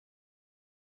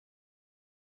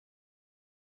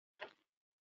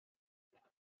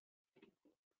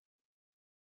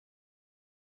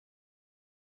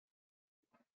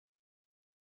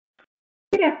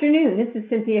Good afternoon. This is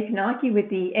Cynthia Kanaki with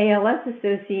the ALS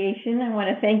Association. I want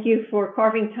to thank you for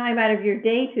carving time out of your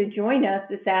day to join us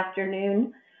this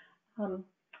afternoon.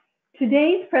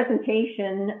 Today's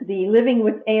presentation, the Living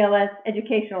with ALS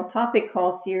Educational Topic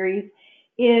Call series,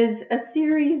 is a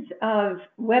series of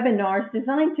webinars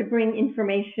designed to bring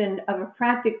information of a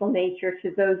practical nature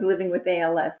to those living with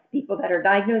ALS, people that are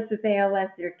diagnosed with ALS,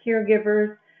 their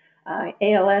caregivers,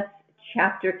 ALS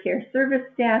chapter care service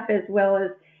staff, as well as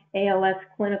ALS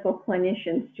clinical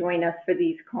clinicians join us for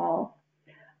these calls.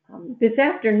 This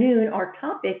afternoon, our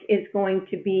topic is going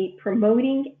to be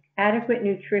promoting adequate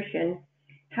nutrition,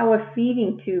 how a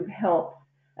feeding tube helps,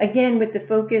 again with the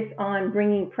focus on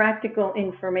bringing practical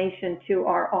information to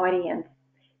our audience.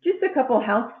 Just a couple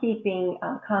housekeeping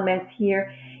comments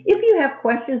here. If you have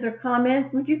questions or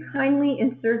comments, would you kindly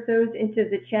insert those into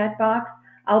the chat box?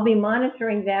 I'll be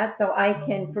monitoring that so I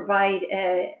can provide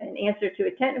an answer to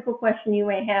a technical question you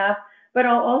may have, but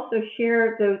I'll also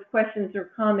share those questions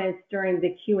or comments during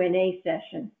the Q&A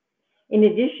session. In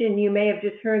addition, you may have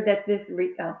just heard that this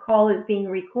call is being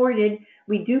recorded.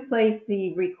 We do place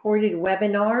the recorded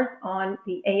webinars on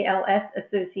the ALS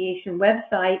Association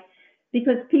website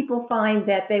because people find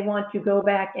that they want to go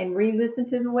back and re-listen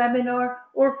to the webinar,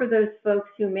 or for those folks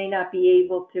who may not be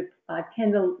able to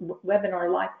attend the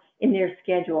webinar live in their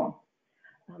schedule.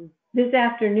 This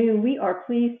afternoon, we are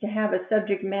pleased to have a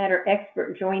subject matter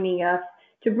expert joining us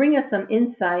to bring us some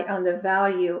insight on the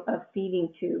value of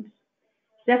feeding tubes.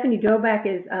 Stephanie Dobak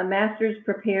is a master's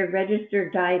prepared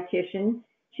registered dietitian.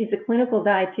 She's a clinical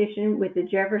dietitian with the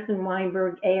Jefferson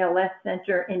Weinberg ALS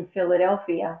Center in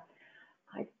Philadelphia.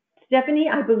 Stephanie,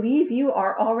 I believe you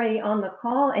are already on the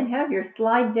call and have your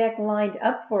slide deck lined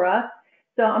up for us.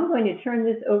 So I'm going to turn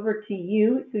this over to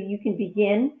you so you can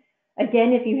begin.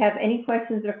 Again, if you have any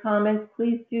questions or comments,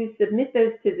 please do submit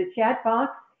those to the chat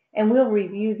box and we'll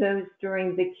review those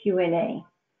during the Q&A.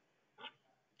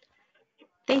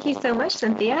 Thank you so much,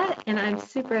 Cynthia, and I'm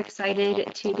super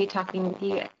excited to be talking with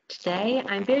you today.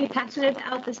 I'm very passionate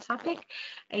about this topic.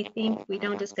 I think we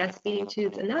don't discuss feeding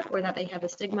tubes enough, or that they have a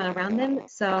stigma around them,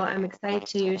 so I'm excited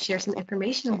to share some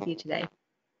information with you today.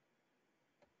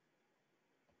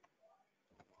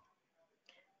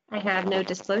 I have no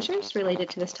disclosures related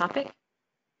to this topic.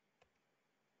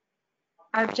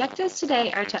 Our objectives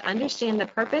today are to understand the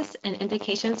purpose and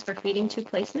indications for feeding tube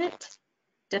placement,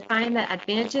 define the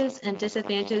advantages and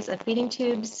disadvantages of feeding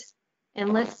tubes,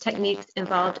 and list techniques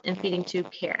involved in feeding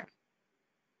tube care.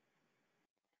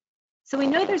 So we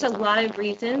know there's a lot of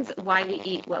reasons why we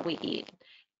eat what we eat.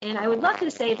 And I would love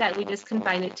to say that we just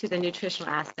confine it to the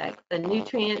nutritional aspect, the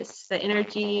nutrients, the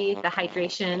energy, the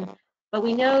hydration, but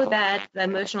we know that the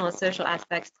emotional and social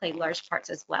aspects play large parts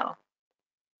as well.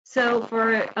 So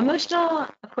for emotional,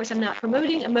 of course, I'm not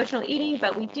promoting emotional eating,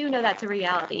 but we do know that's a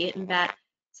reality, and that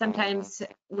sometimes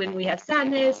when we have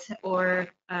sadness or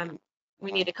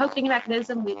we need a coping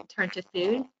mechanism, we turn to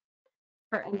food.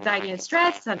 For anxiety and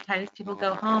stress, sometimes people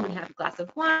go home and have a glass of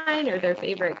wine or their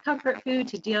favorite comfort food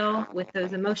to deal with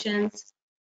those emotions.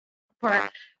 For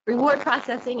reward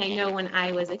processing, I know when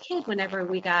I was a kid, whenever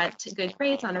we got good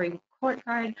grades on a report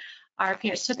card, our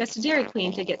parents took us to Dairy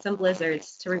Queen to get some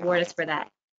blizzards to reward us for that.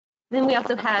 Then we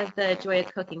also have the joy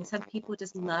of cooking. Some people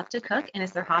just love to cook and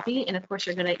it's their hobby, and of course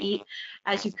you're going to eat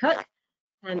as you cook.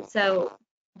 And so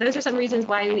those are some reasons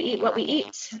why we eat what we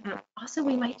eat. Also,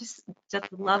 we might just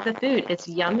love the food. It's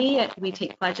yummy. We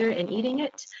take pleasure in eating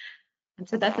it. And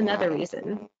so that's another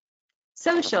reason.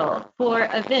 Social, for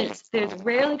events, there's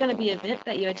rarely going to be an event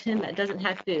that you attend that doesn't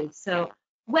have food. So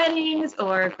weddings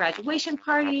or graduation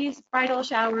parties, bridal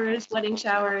showers, wedding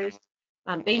showers,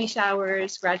 baby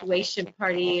showers, graduation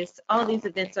parties, all these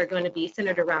events are going to be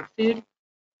centered around food.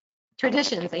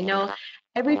 Traditions, I know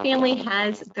every family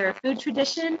has their food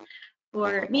tradition.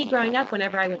 For me growing up,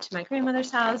 whenever I went to my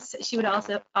grandmother's house, she would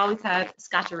also always have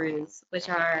scotcheroos, which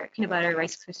are peanut butter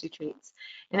Rice Krispie treats,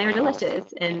 and they were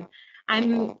delicious. And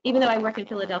even though I work in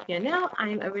Philadelphia now,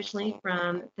 I'm originally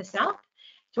from the South,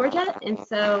 Georgia, and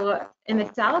so in the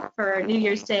South, for New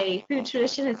Year's Day, food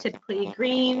tradition is typically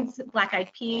greens,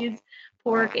 black-eyed peas,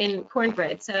 pork, and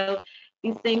cornbread. So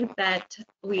these things that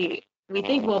we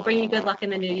think will bring you good luck in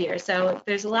the new year. So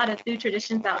there's a lot of food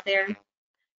traditions out there.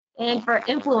 And for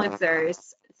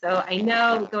influencers, so I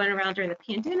know going around during the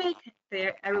pandemic,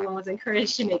 everyone was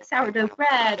encouraged to make sourdough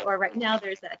bread, or right now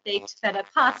there's that baked feta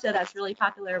pasta that's really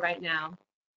popular right now.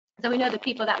 So we know the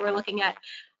people that we're looking at,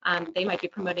 they might be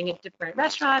promoting a different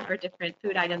restaurant or different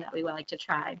food item that we would like to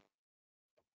try.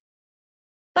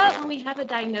 But when we have a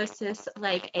diagnosis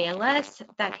like ALS,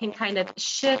 that can kind of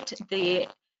shift the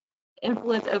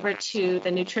influence over to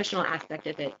the nutritional aspect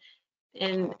of it.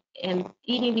 and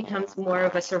eating becomes more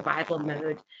of a survival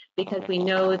mode because we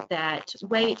know that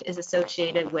weight is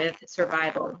associated with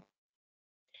survival.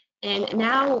 And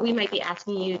now we might be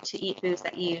asking you to eat foods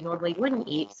that you normally wouldn't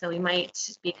eat. So we might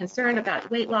be concerned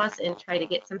about weight loss and try to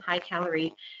get some high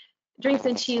calorie drinks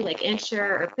into you like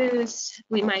Ensure or Boost.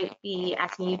 We might be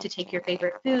asking you to take your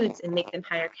favorite foods and make them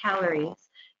higher calories,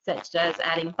 such as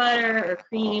adding butter or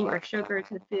cream or sugar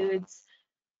to the foods.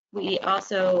 We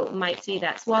also might see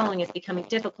that swallowing is becoming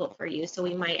difficult for you. So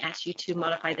we might ask you to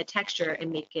modify the texture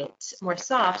and make it more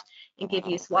soft and give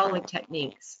you swallowing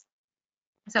techniques.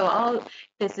 So all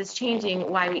this is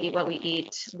changing why we eat what we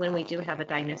eat when we do have a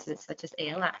diagnosis such as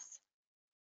ALS.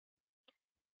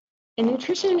 And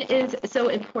nutrition is so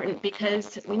important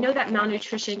because we know that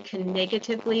malnutrition can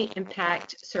negatively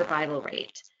impact survival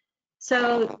rate.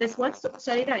 So this one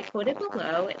study that I quoted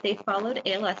below, they followed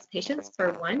ALS patients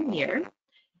for 1 year,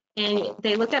 and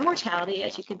they looked at mortality,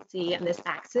 as you can see on this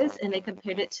axis, and they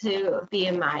compared it to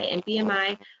BMI. And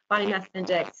BMI, body mass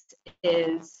index,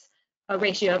 is a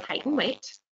ratio of height and weight.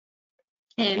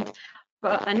 And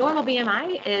a normal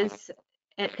BMI is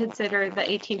considered the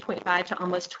 18.5 to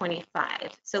almost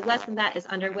 25. So less than that is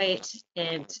underweight,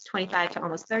 and 25 to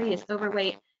almost 30 is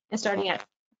overweight. And starting at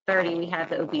 30, we have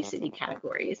the obesity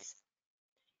categories.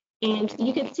 And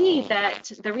you can see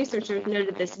that the researchers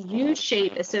noted this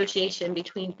U-shaped association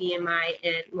between BMI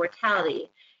and mortality,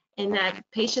 and that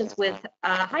patients with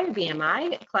a higher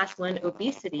BMI, class 1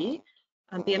 obesity,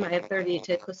 BMI of 30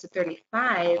 to close to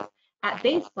 35, at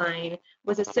baseline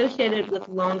was associated with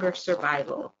longer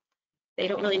survival. They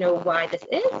don't really know why this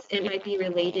is. It might be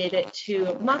related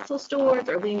to muscle stores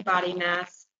or lean body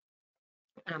mass.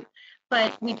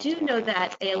 But we do know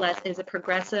that ALS is a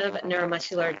progressive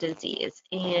neuromuscular disease.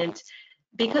 And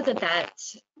because of that,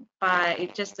 by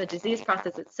just the disease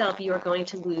process itself, you are going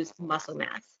to lose muscle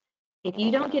mass. If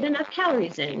you don't get enough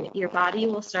calories in, your body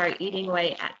will start eating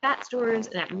away at fat stores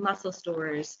and at muscle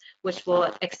stores, which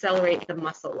will accelerate the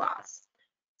muscle loss.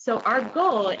 So our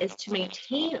goal is to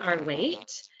maintain our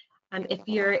weight. If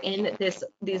you're in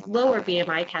these lower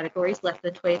BMI categories, less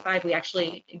than 25, we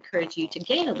actually encourage you to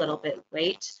gain a little bit of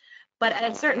weight. But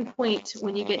at a certain point,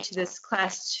 when you get to this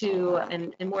class 2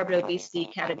 and morbid obesity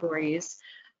categories,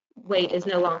 weight is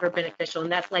no longer beneficial.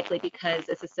 And that's likely because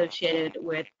it's associated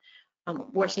with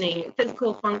worsening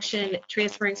physical function,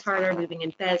 transferring harder, moving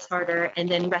in beds harder, and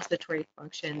then respiratory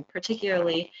function,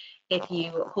 particularly if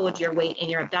you hold your weight in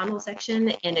your abdominal section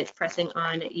and it's pressing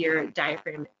on your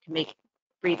diaphragm to make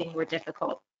breathing more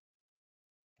difficult.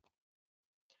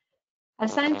 At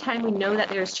the same time, we know that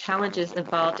there's challenges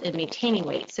involved in maintaining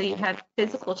weight. So you have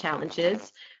physical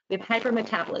challenges. We have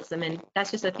hypermetabolism, and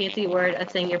that's just a fancy word of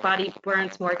saying your body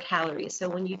burns more calories. So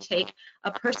when you take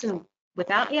a person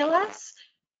without ALS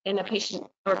and a patient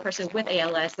or a person with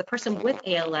ALS, the person with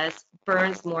ALS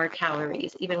burns more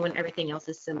calories, even when everything else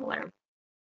is similar.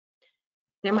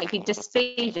 There might be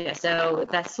dysphagia, so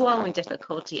that's swallowing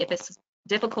difficulty. If it's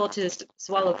difficult to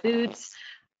swallow foods,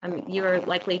 you're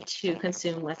likely to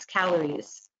consume less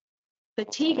calories.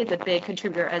 Fatigue is a big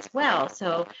contributor as well.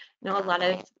 So, a lot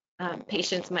of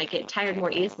patients might get tired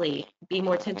more easily, be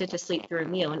more tempted to sleep through a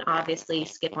meal, and obviously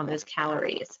skip on those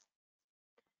calories.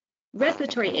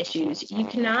 Respiratory issues. You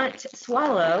cannot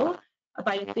swallow a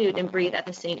bite of food and breathe at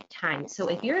the same time. So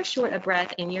if you're short of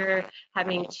breath and you're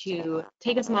having to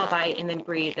take a small bite and then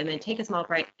breathe, and then take a small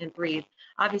bite and breathe,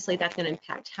 obviously that's going to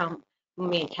impact how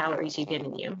many calories you get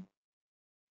in you.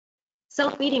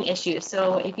 Self-feeding issues.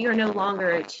 So if you're no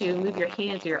longer to move your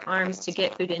hands or your arms to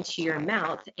get food into your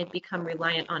mouth and become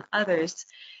reliant on others,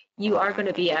 you are going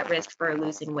to be at risk for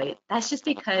losing weight. That's just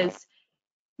because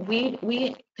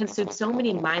we consume so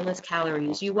many mindless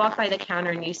calories. You walk by the counter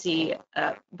and you see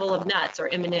a bowl of nuts or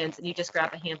M&Ms and you just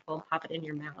grab a handful and pop it in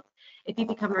your mouth. If you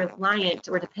become reliant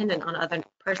or dependent on another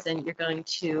person, you're going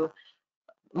to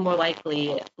more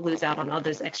likely lose out on all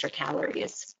those extra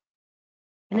calories.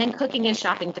 And then cooking and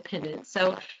shopping dependence.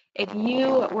 So if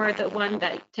you were the one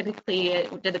that typically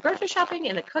did the grocery shopping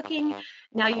and the cooking,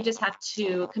 now you just have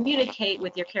to communicate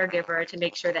with your caregiver to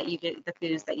make sure that you get the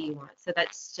foods that you want. So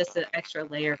that's just an extra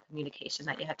layer of communication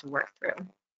that you have to work through.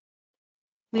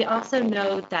 We also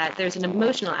know that there's an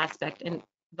emotional aspect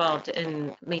involved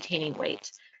in maintaining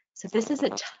weight. So this is a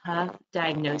tough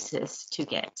diagnosis to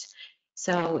get.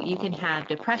 So you can have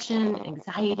depression,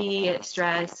 anxiety,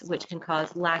 stress, which can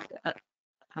cause loss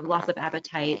of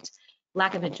appetite,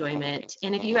 lack of enjoyment.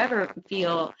 And if you ever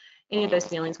feel any of those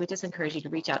feelings, we just encourage you to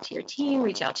reach out to your team,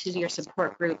 reach out to your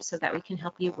support group so that we can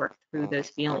help you work through those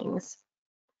feelings.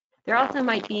 There also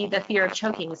might be the fear of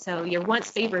choking. So your once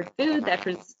favored food that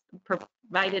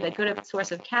provided a good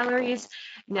source of calories,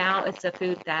 now it's a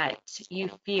food that you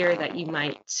fear that you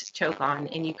might choke on,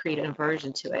 and you create an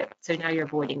aversion to it. So now you're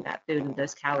avoiding that food and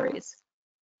those calories.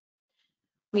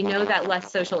 We know that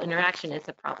less social interaction is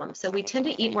a problem. So we tend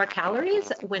to eat more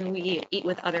calories when we eat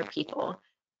with other people.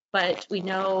 But we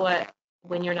know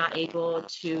when you're not able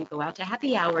to go out to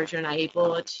happy hours, you're not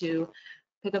able to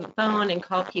pick up the phone and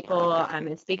call people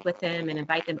and speak with them and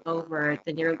invite them over,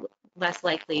 then you're less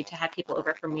likely to have people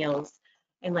over for meals.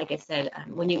 And like I said,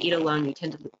 when you eat alone, you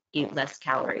tend to eat less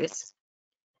calories.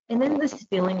 And then this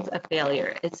feelings of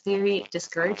failure. It's very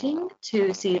discouraging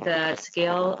to see the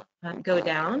scale go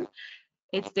down.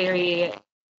 It's very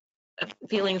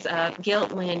feelings of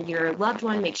guilt when your loved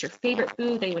one makes your favorite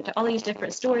food. They went to all these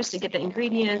different stores to get the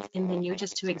ingredients, and then you're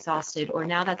just too exhausted, or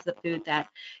now that's the food that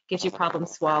gives you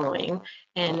problems swallowing,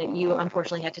 and you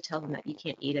unfortunately have to tell them that you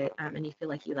can't eat it, and you feel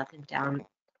like you let them down.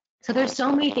 So there's so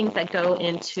many things that go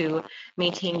into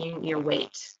maintaining your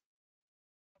weight.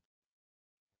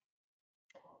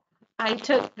 I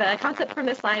took the concept from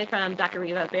this slide from Dr.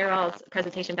 Riva Barrel's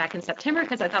presentation back in September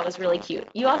because I thought it was really cute.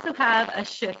 You also have a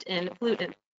shift in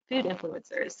food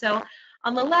influencers. So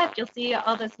on the left, you'll see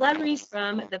all the celebrities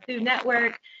from the Food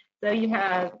Network. So you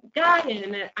have God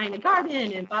and Ina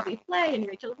Garten and Bobby Flay and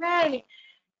Rachel Ray.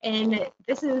 And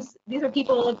these are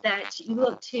people that you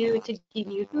look to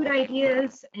give you food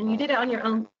ideas, and you did it on your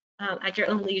own, at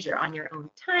your own leisure, on your own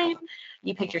time.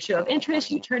 You picked your show of interest,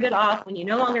 you turned it off when you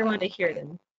no longer wanted to hear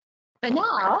them. But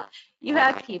now you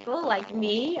have people like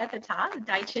me at the top,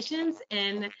 dietitians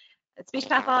and speech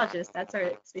pathologists. That's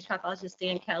our speech pathologist,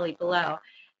 Dan Kelly, below.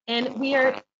 And we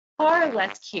are far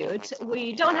less cute.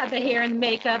 We don't have the hair and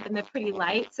makeup and the pretty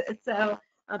lights. So,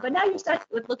 but now you're stuck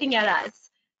with looking at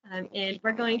us. And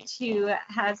we're going to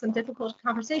have some difficult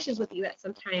conversations with you at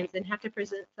some times and have to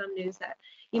present some news that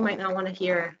you might not want to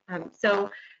hear.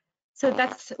 So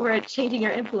we're changing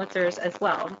our influencers as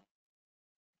well.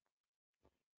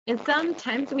 And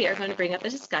sometimes we are going to bring up a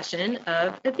discussion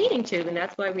of a feeding tube, and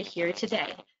that's why we're here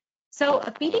today. So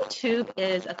a feeding tube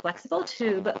is a flexible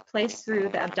tube placed through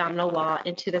the abdominal wall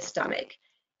into the stomach.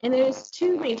 And there's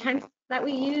two main types that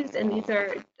we use, and these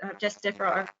are just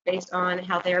different based on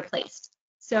how they are placed.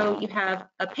 So you have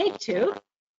a PEG tube,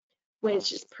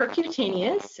 which is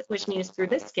percutaneous, which means through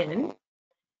the skin.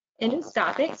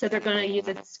 Endoscopic, so they're going to use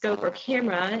a scope or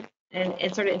camera and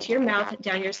insert it into your mouth,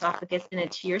 down your esophagus, and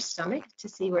into your stomach to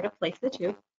see where to place the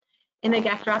tube. And the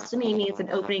gastrostomy means an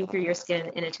opening through your skin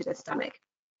and into the stomach.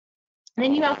 And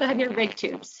then you also have your rig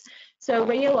tubes. So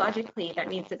radiologically, that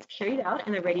means it's carried out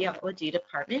in the radiology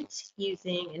department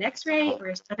using an X-ray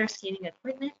or other scanning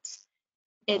equipment.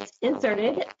 It's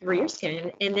inserted through your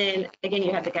skin, and then again,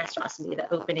 you have the gastrostomy,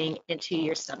 the opening into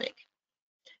your stomach.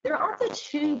 There are also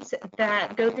tubes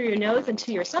that go through your nose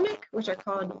into your stomach, which are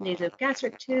called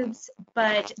nasogastric tubes,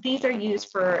 but these are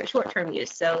used for short-term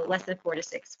use, so less than 4 to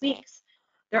 6 weeks.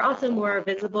 They're also more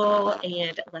visible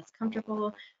and less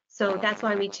comfortable, so that's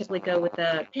why we typically go with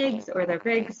the PEGs or the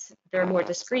rigs. They're more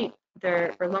discreet.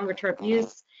 They're for longer-term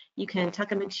use. You can tuck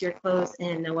them into your clothes,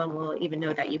 and no one will even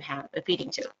know that you have a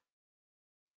feeding tube.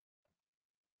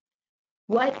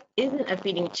 What isn't a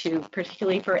feeding tube,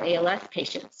 particularly for ALS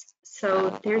patients?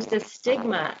 So there's this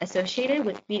stigma associated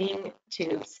with feeding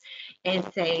tubes and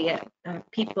say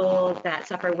people that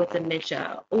suffer with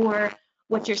dementia, or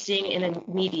what you're seeing in the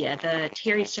media, the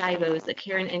Terry Shivos, the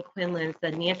Karen and Quinlans,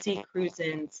 the Nancy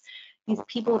Cruzens, these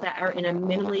people that are in a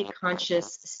minimally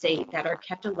conscious state that are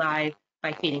kept alive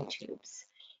by feeding tubes.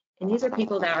 And these are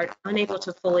people that are unable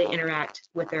to fully interact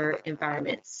with their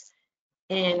environments.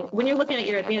 And when you're looking at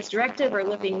your advance directive or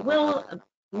living will,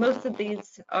 most of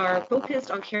these are focused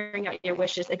on carrying out your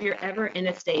wishes if you're ever in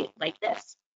a state like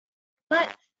this.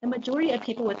 But the majority of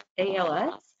people with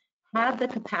ALS have the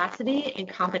capacity and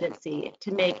competency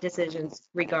to make decisions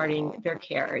regarding their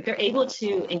care. They're able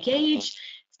to engage,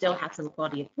 still have some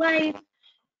quality of life.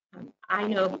 I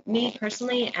know me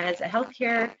personally as a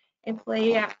healthcare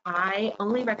employee, I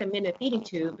only recommend a feeding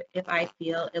tube if I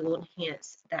feel it will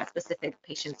enhance that specific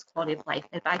patient's quality of life.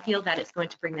 If I feel that it's going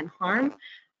to bring them harm,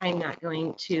 I'm not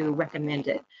going to recommend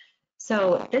it.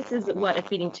 So this is what a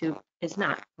feeding tube is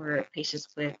not for patients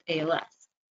with ALS.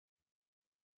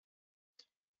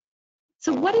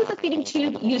 So what is a feeding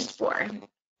tube used for?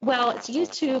 Well, it's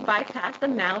used to bypass the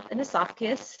mouth and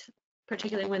esophagus,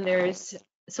 particularly when there's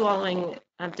swallowing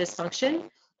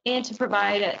dysfunction, and to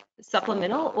provide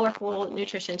supplemental or full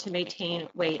nutrition to maintain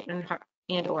weight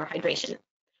and or hydration.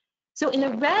 So in the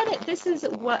red, this is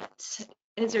what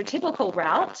is your typical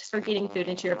route for getting food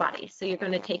into your body. So you're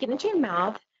going to take it into your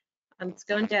mouth, it's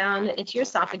going down into your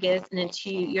esophagus and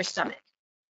into your stomach.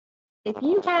 If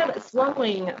you have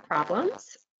swallowing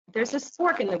problems, there's a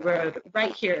fork in the road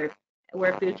right here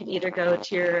where food can either go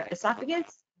to your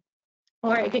esophagus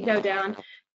or it could go down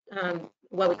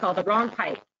what we call the wrong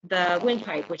pipe, the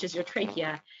windpipe, which is your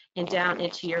trachea, and down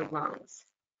into your lungs.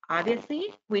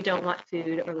 Obviously, we don't want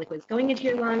food or liquids going into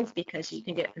your lungs because you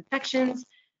can get infections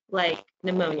like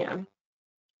pneumonia.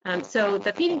 So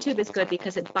the feeding tube is good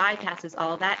because it bypasses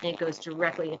all of that and it goes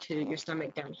directly into your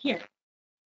stomach down here.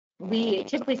 We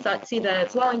typically see the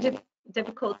swallowing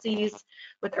difficulties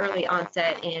with early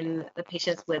onset in the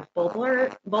patients with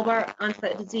bulbar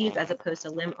onset disease as opposed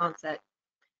to limb onset,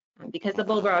 because the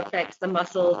bulbar affects the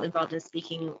muscles involved in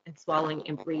speaking and swallowing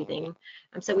and breathing.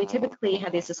 So we typically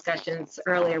have these discussions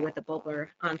earlier with the bulbar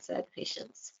onset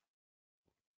patients.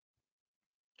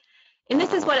 And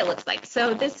this is what it looks like.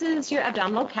 So this is your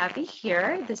abdominal cavity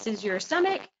here. This is your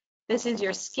stomach. This is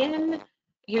your skin.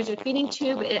 Here's your feeding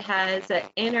tube. It has an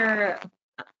inner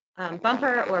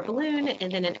bumper or balloon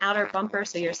and then an outer bumper.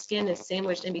 So your skin is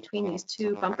sandwiched in between these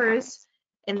two bumpers.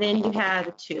 And then you have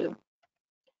a tube.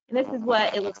 And this is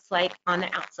what it looks like on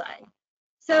the outside.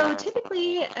 So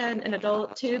typically an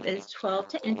adult tube is 12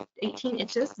 to 18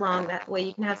 inches long. That way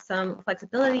you can have some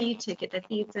flexibility to get the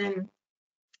feeds in.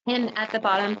 And at the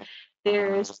bottom,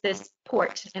 there's this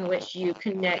port in which you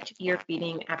connect your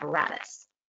feeding apparatus.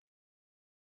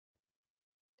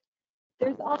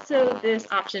 There's also this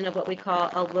option of what we call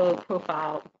a low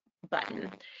profile button.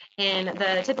 And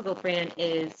the typical brand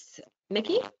is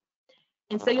Mickey.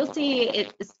 And so you'll see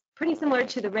it's pretty similar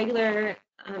to the regular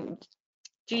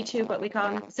G-tube, what we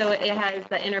call them. So it has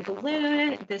the inner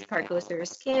balloon, this part goes through your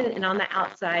skin, and on the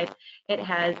outside, it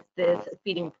has this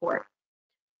feeding port.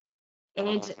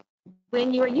 And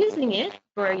when you are using it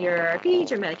for your feeds,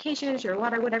 your medications, your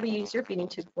water, whatever you use your feeding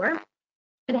tube for,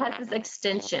 it has this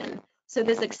extension. So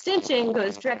this extension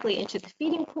goes directly into the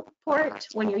feeding port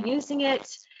when you're using it.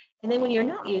 And then when you're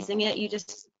not using it, you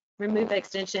just remove the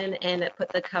extension and put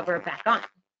the cover back on.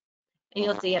 And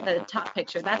you'll see at the top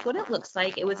picture, that's what it looks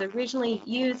like. It was originally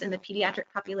used in the pediatric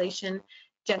population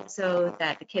just so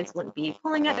that the kids wouldn't be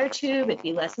pulling at their tube, it'd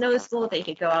be less noticeable, they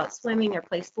could go out swimming or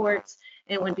play sports,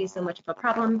 and it wouldn't be so much of a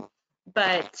problem.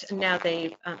 But now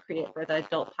they've created for the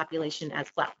adult population as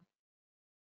well.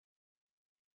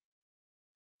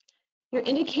 Your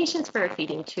indications for a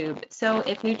feeding tube. So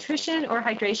if nutrition or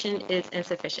hydration is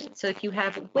insufficient, so if you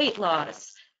have weight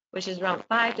loss, which is around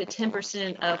 5 to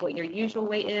 10% of what your usual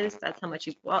weight is, that's how much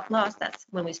you've lost, that's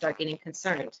when we start getting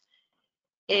concerned.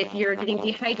 If you're getting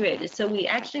dehydrated, so we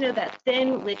actually know that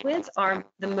thin liquids are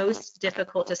the most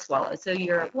difficult to swallow. So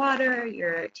your water,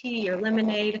 your tea, your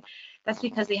lemonade, that's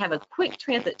because they have a quick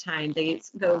transit time. They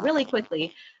go really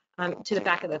quickly to the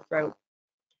back of the throat.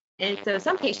 And so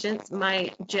some patients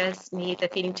might just need the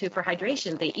feeding tube for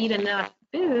hydration. They eat enough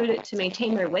food to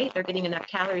maintain their weight. They're getting enough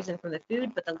calories in from the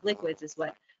food, but the liquids is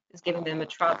what is giving them a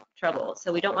trouble.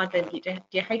 So we don't want them to get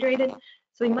dehydrated.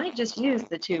 So we might just use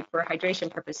the tube for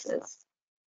hydration purposes.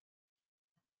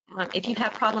 If you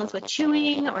have problems with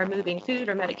chewing or moving food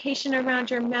or medication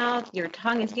around your mouth, your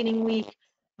tongue is getting weak,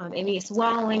 any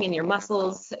swallowing in your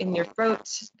muscles in your throat,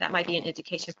 that might be an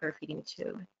indication for a feeding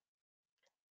tube.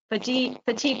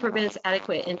 Fatigue prevents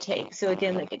adequate intake. So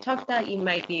again, like I talked about, you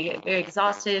might be very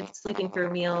exhausted, sleeping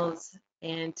through meals,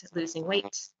 and losing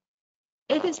weight.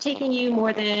 If it's taking you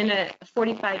more than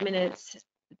 45 minutes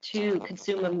to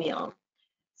consume a meal.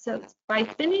 So by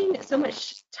spending so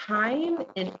much time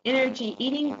and energy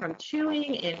eating from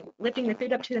chewing and lifting the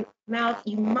food up to the mouth,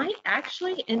 you might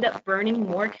actually end up burning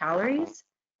more calories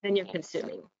than you're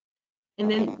consuming. And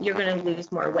then you're going to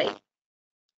lose more weight.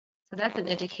 So that's an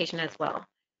indication as well.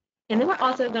 And then we're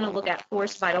also going to look at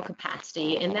forced vital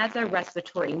capacity, and that's a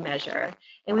respiratory measure.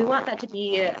 And we want that to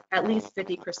be at least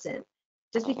 50%.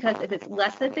 Just because if it's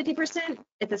less than 50%,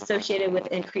 it's associated with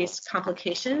increased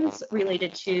complications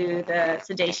related to the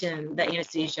sedation, the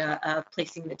anesthesia of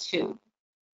placing the tube.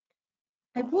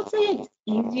 I will say it's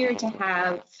easier to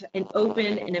have an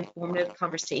open and informative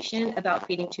conversation about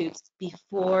feeding tubes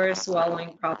before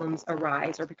swallowing problems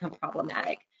arise or become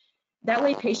problematic. That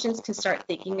way patients can start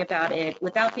thinking about it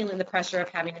without feeling the pressure of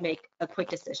having to make a quick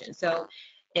decision. So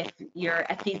if your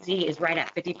FVC is right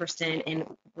at 50% and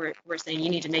we're saying you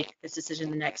need to make this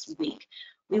decision the next week,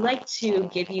 we like to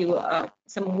give you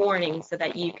some warnings so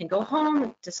that you can go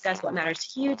home, discuss what matters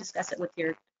to you, discuss it with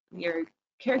your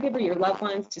caregiver, your loved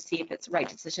ones, to see if it's the right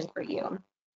decision for you.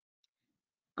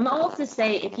 I'm also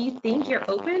say if you think you're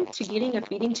open to getting a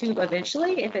feeding tube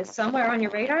eventually, if it's somewhere on your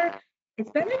radar,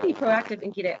 it's better to be proactive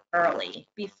and get it early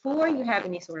before you have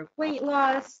any sort of weight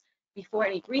loss, before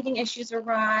any breathing issues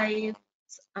arise,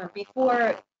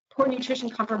 before Poor nutrition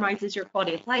compromises your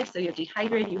quality of life, so you're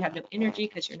dehydrated, you have no energy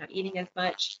because you're not eating as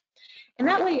much. And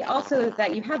that way also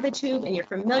that you have the tube and you're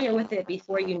familiar with it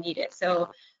before you need it. So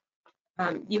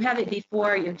you have it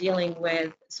before you're dealing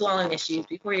with swallowing issues,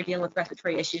 before you're dealing with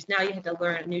respiratory issues. Now you have to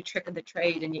learn a new trick of the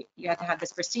trade, and you have to have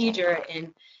this procedure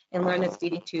and learn this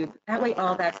feeding tube. That way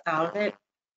all that's out of it.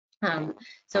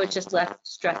 So it's just less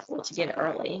stressful to get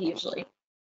early, usually.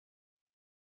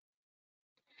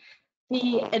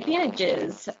 The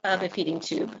advantages of a feeding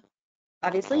tube.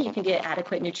 Obviously, you can get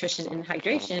adequate nutrition and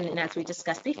hydration, and as we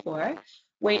discussed before,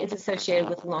 weight is associated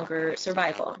with longer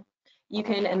survival. You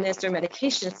can administer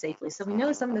medications safely. So we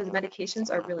know some of those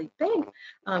medications are really big.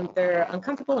 They're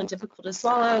uncomfortable and difficult to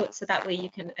swallow, so that way you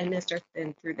can administer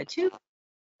them through the tube.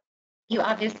 You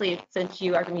obviously, since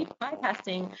you are going to be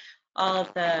bypassing all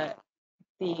of the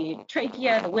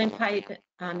trachea, the windpipe,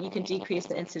 you can decrease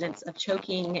the incidence of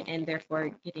choking and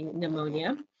therefore getting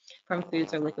pneumonia from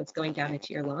foods or liquids going down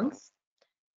into your lungs.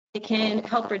 It can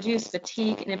help reduce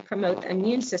fatigue and promote the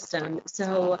immune system.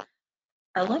 So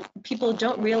a lot of people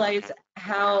don't realize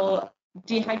how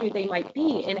dehydrated they might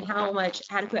be and how much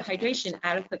adequate hydration,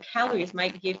 adequate calories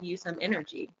might give you some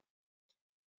energy.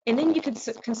 And then you can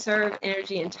conserve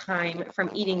energy and time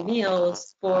from eating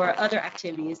meals for other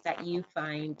activities that you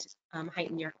find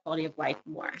heighten your quality of life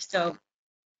more. So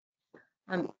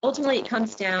ultimately, it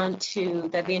comes down to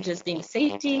the advantages being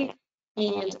safety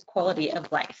and quality of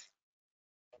life.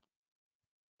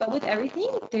 But with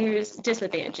everything, there's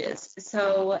disadvantages.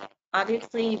 So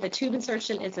obviously, the tube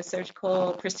insertion is a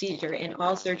surgical procedure, and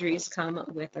all surgeries come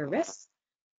with their risks.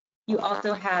 You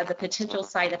also have the potential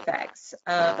side effects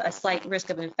of a slight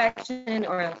risk of infection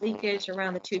or a leakage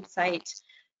around the tube site,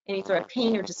 any sort of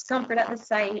pain or discomfort at the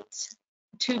site,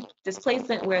 tube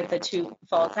displacement where the tube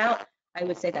falls out. I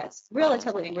would say that's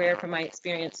relatively rare from my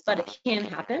experience, but it can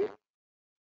happen.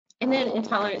 And then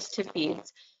intolerance to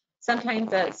feeds.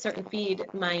 Sometimes a certain feed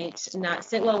might not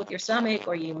sit well with your stomach,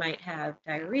 or you might have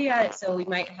diarrhea, so we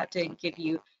might have to give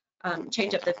you,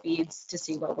 change up the feeds to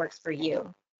see what works for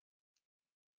you.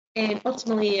 And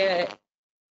ultimately, a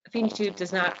feeding tube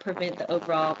does not prevent the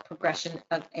overall progression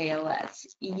of ALS.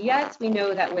 Yes, we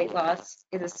know that weight loss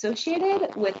is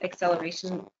associated with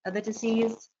acceleration of the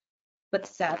disease, but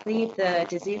sadly, the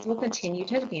disease will continue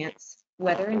to advance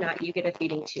whether or not you get a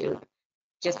feeding tube,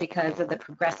 just because of the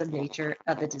progressive nature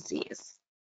of the disease.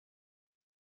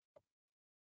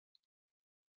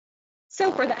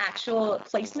 So for the actual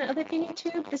placement of the feeding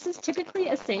tube, this is typically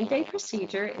a same-day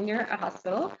procedure in your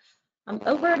hospital.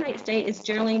 Overnight stay is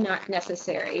generally not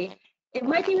necessary. It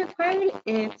might be required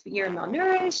if you're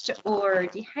malnourished or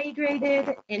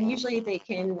dehydrated, and usually they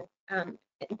can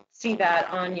see that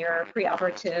on your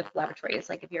preoperative laboratories,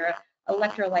 like if your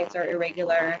electrolytes are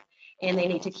irregular and they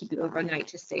need to keep you overnight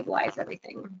to stabilize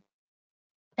everything.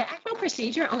 The actual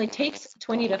procedure only takes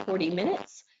 20 to 40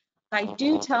 minutes. I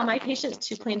do tell my patients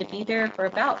to plan to be there for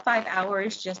about 5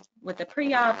 hours just with the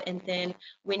pre-op, and then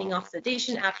weaning off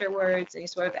sedation afterwards, any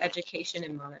sort of education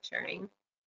and monitoring.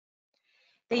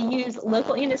 They use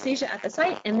local anesthesia at the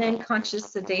site and then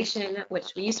conscious sedation, which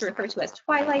we used to refer to as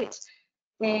twilight.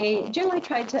 They generally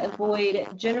try to avoid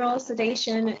general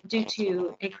sedation due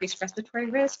to increased respiratory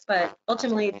risk, but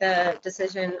ultimately the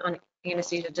decision on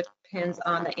anesthesia depends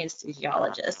on the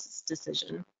anesthesiologist's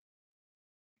decision.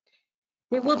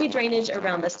 There will be drainage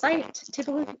around the site,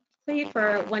 typically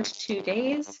for 1 to 2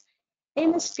 days,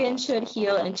 and the skin should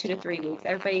heal in 2 to 3 weeks.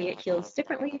 Everybody heals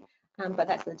differently, but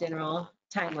that's the general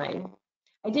timeline.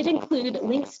 I did include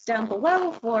links down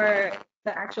below for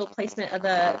the actual placement of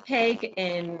the peg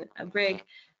and a brig,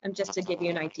 just to give you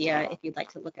an idea if you'd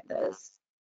like to look at those.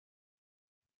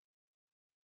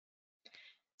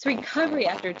 So recovery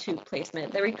after tube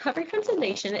placement. The recovery from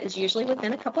sedation is usually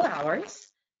within a couple hours.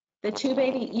 The tube may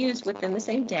be used within the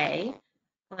same day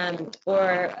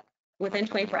or within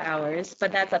 24 hours,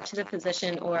 but that's up to the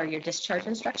physician or your discharge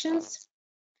instructions.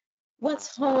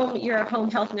 Once home, your home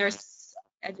health nurse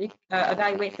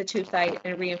evaluates the tube site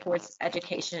and reinforces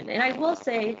education. And I will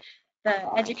say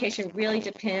the education really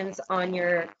depends on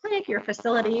your clinic, your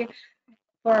facility.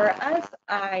 For us,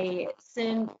 I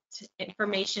send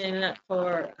information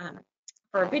for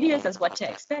videos as what to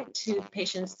expect to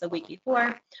patients the week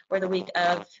before or the week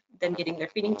of them getting their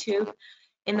feeding tube.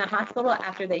 In the hospital,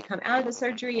 after they come out of the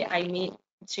surgery, I meet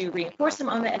to reinforce them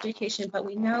on the education, but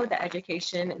we know that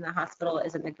education in the hospital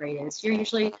isn't the greatest. You're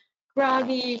usually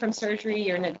groggy from surgery,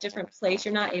 you're in a different place,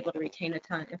 you're not able to retain a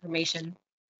ton of information.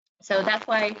 So that's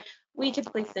why we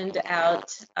typically send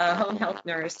out a home health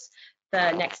nurse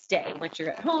the next day once you're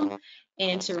at home,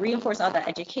 and to reinforce all the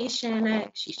education,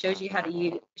 she shows you how to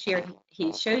use,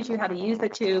 he shows you how to use the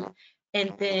tube,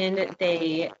 and then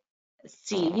they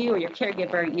see you or your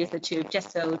caregiver use the tube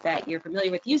just so that you're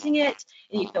familiar with using it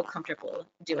and you feel comfortable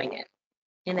doing it.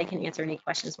 And they can answer any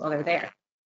questions while they're there.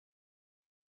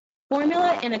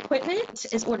 Formula and equipment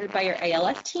is ordered by your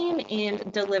ALS team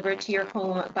and delivered to your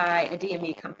home by a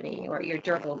DME company or your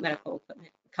durable medical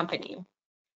equipment company.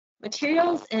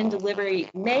 Materials and delivery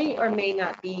may or may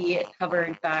not be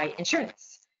covered by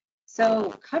insurance.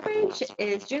 So coverage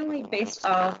is generally based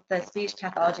off the speech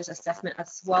pathologist's assessment of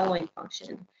swallowing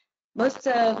function. Most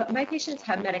of my patients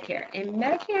have Medicare, and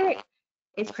Medicare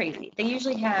is crazy. They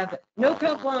usually have no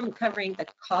problem covering the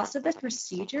cost of the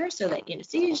procedure, so the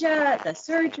anesthesia, the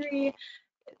surgery,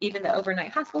 even the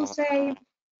overnight hospital stay.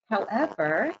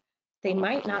 However, they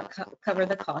might not cover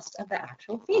the cost of the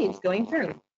actual fees going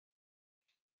through.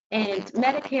 And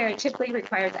Medicare typically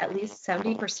requires at least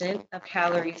 70% of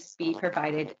calories be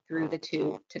provided through the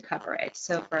tube to cover it.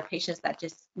 So for patients that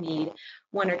just need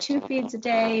 1 or 2 feeds a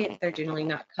day, they're generally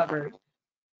not covered.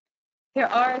 There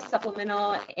are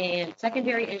supplemental and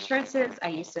secondary insurances. I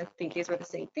used to think these were the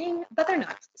same thing, but they're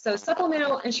not. So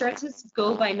supplemental insurances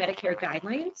go by Medicare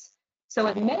guidelines. So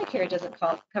if Medicare doesn't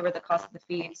cover the cost of the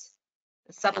feeds,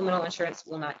 the supplemental insurance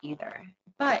will not either.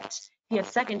 But if you have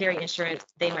secondary insurance,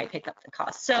 they might pick up the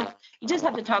cost. So you just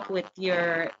have to talk with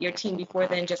your team before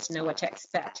then just to know what to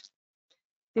expect.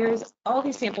 There's all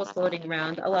these samples floating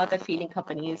around. A lot of the feeding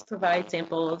companies provide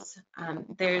samples.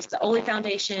 There's the Oli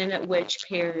Foundation, which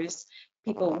pairs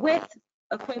people with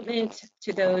equipment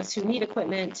to those who need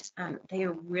equipment. They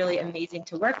are really amazing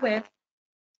to work with.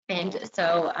 And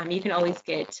so you can always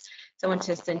get someone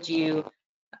to send you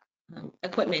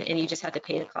equipment, and you just have to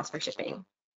pay the cost for shipping.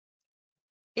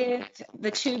 If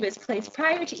the tube is placed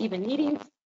prior to even needing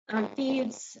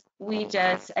feeds, we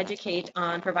just educate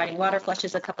on providing water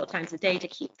flushes a couple of times a day to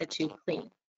keep the tube clean.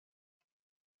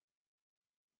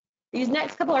 These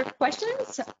next couple of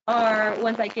questions are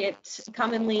ones I get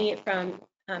commonly from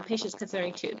patients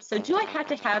considering tubes. So do I have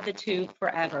to have the tube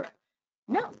forever?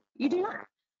 No, you do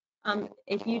not.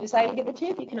 If you decide to get the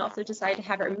tube, you can also decide to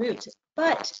have it removed.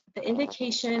 But the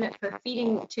indication for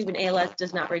feeding tube and ALS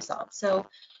does not resolve. So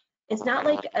it's not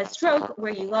like a stroke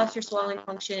where you lost your swallowing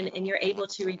function and you're able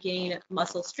to regain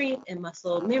muscle strength and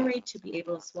muscle memory to be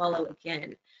able to swallow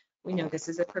again. We know this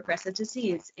is a progressive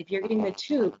disease. If you're getting the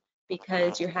tube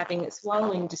because you're having a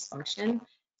swallowing dysfunction,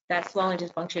 that swallowing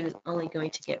dysfunction is only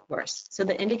going to get worse. So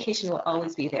the indication will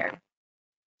always be there.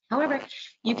 However,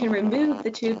 you can remove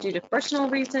the tube due to personal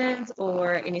reasons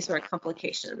or any sort of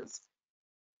complications.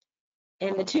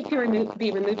 And the tube can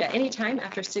be removed at any time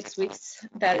after 6 weeks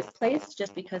that it's placed,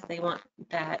 just because they want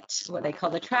that, what they call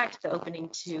the tract, the opening,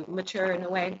 to mature in a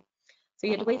way. So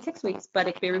you have to wait 6 weeks, but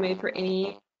it can be removed for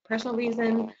any personal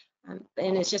reason.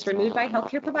 And it's just removed by a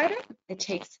healthcare provider. It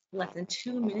takes less than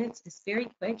 2 minutes. It's very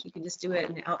quick. You can just do it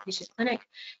in an outpatient clinic.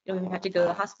 You don't even have to go to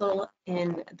the hospital,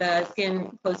 and the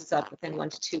skin closes up within 1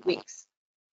 to 2 weeks.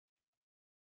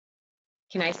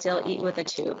 Can I still eat with a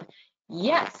tube?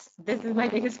 Yes, this is my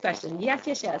biggest question. Yes,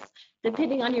 yes, yes.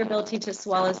 Depending on your ability to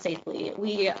swallow safely.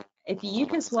 If you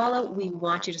can swallow, we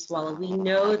want you to swallow. We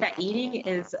know that eating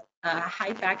is a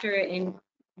high factor in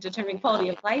determining quality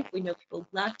of life. We know people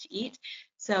love to eat.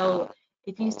 So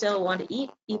if you still want to eat,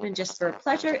 even just for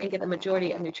pleasure, and get the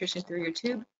majority of nutrition through your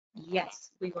tube,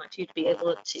 yes, we want you to be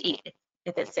able to eat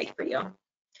if it's safe for you.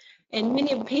 And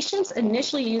many patients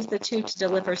initially use the tube to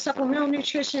deliver supplemental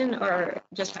nutrition or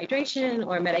just hydration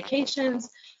or medications,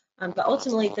 but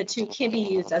ultimately the tube can be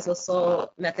used as a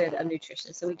sole method of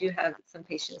nutrition. So we do have some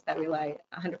patients that rely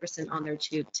 100% on their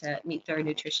tube to meet their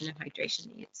nutrition and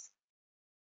hydration needs.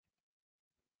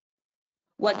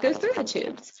 What goes through the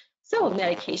tubes? So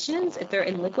medications, if they're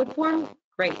in liquid form,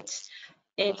 great.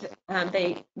 If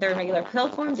they're in regular pill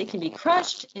form, they can be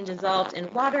crushed and dissolved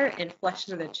in water and flushed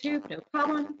through the tube, no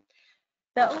problem.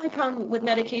 The only problem with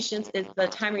medications is the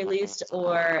time released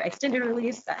or extended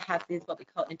release that have these what we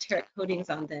call enteric coatings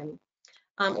on them.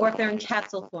 Or if they're in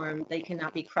capsule form, they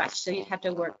cannot be crushed. So you have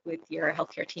to work with your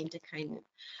healthcare team to kind of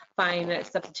find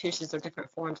substitutions or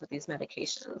different forms of these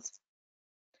medications.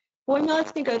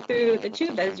 Formulas can go through the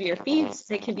tube as your feeds.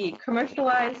 They can be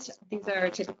commercialized. These are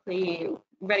typically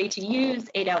ready to use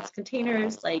 8-ounce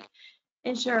containers like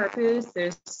Ensure or Boost.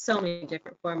 There's so many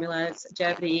different formulas,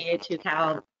 Longevity,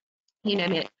 2-Cal, you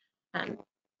name it.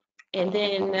 And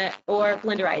then, or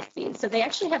blenderized feeds. So they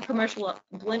actually have commercial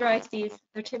blenderized feeds.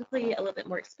 They're typically a little bit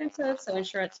more expensive, so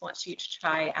insurance wants you to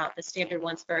try out the standard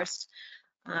ones first.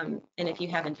 And if you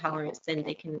have intolerance, then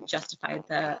they can justify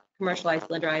the commercialized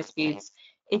blenderized feeds.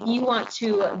 If you want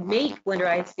to make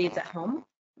blenderized feeds at home,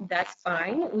 that's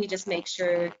fine. We just make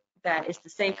sure that it's the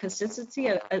same consistency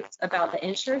about the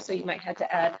Ensure, so you might have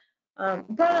to add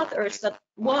broth or some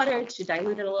water to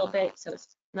dilute it a little bit so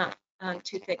it's not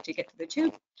too thick to get to the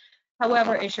tube.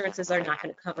 However, insurances are not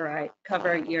going to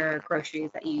cover your groceries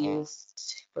that you use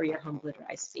for your home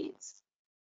gluterized feeds.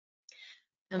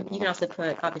 You can also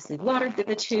put, obviously, water through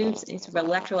the tubes, any sort of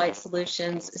electrolyte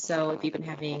solutions. So if you've been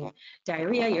having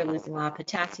diarrhea, you're losing a lot of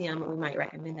potassium, we might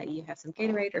recommend that you have some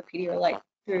Gatorade or Pedialyte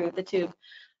through the tube.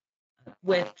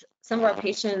 With some of our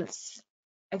patients,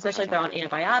 especially if they're on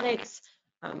antibiotics,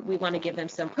 we want to give them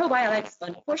some probiotics.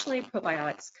 Unfortunately,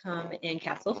 probiotics come in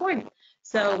capsule form.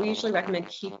 So we usually recommend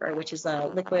Kefir, which is a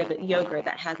liquid yogurt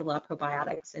that has a lot of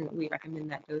probiotics, and we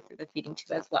recommend that go through the feeding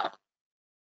tube as well.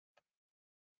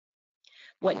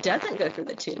 What doesn't go through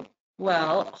the tube?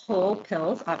 Well, whole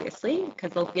pills, obviously,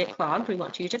 because they'll get clogged. We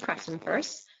want you to crush them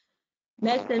first.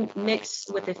 Medicine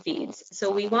mixed with the feeds. So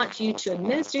we want you to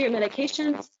administer your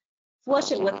medications,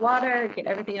 flush it with water, get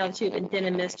everything out of the tube, and then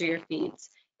administer your feeds.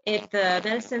 If the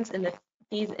medicines and the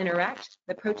feeds interact,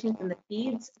 the proteins in the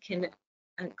feeds can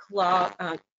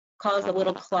cause a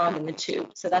little clog in the tube.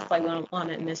 So that's why we don't want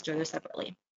to administer them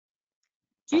separately.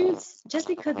 Juice, just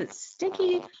because it's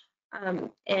sticky,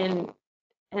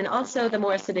 and also the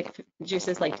more acidic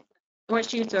juices like orange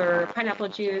juice or pineapple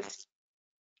juice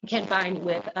can bind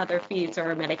with other feeds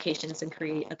or medications and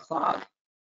create a clog.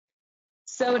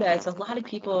 Sodas, a lot of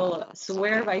people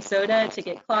swear by soda to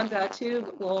get clogged out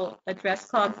tube. We'll address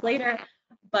clogs later,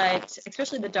 but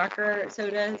especially the darker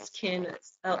sodas can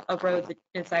erode the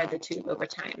inside of the tube over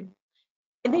time.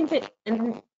 And things that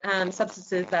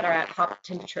substances that are at hot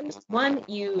temperatures. One,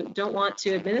 you don't want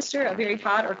to administer a very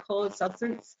hot or cold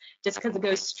substance just because it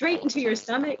goes straight into your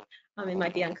stomach. It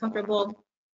might be uncomfortable,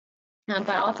 but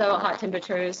also hot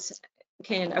temperatures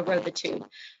can erode the tube.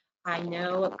 I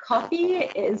know coffee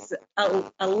is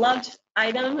a loved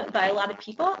item by a lot of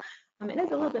people. It is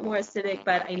a little bit more acidic,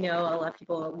 but I know a lot of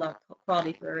people love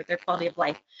quality for their quality of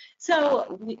life.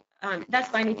 So that's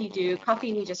fine if you do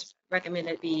coffee. We just recommend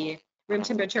it be room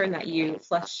temperature and that you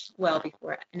flush well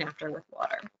before and after with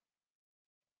water.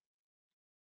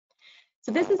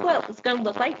 So this is what it's going to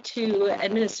look like to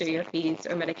administer your feeds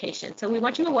or medication. So we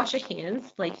want you to wash your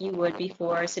hands like you would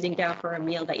before sitting down for a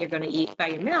meal that you're going to eat by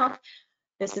your mouth.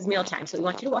 This is mealtime, so we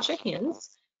want you to wash your hands.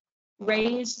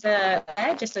 Raise the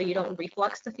bed just so you don't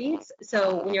reflux the feeds.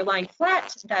 So when you're lying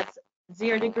flat, that's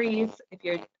 0 degrees. If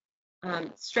you're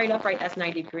straight upright, that's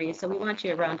 90 degrees. So we want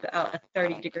you around a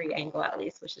 30-degree angle at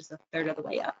least, which is a third of the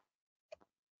way up.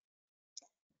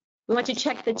 We want you to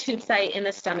check the tube site in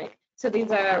the stomach. So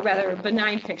these are rather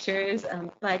benign pictures,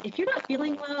 but if you're not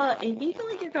feeling well and you feel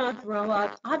like you're going to throw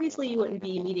up, obviously you wouldn't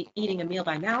be eating a meal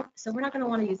by mouth, so we're not going to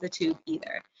want to use the tube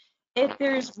either. If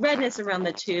there's redness around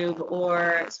the tube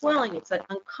or swelling, it's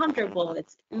uncomfortable,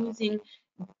 it's oozing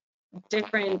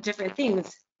different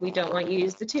things, we don't want you to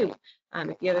use the tube.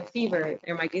 If you have a fever,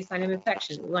 there might be a sign of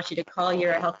infection. We want you to call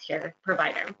your healthcare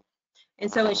provider.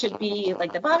 And so it should be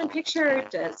like the bottom picture,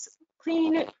 just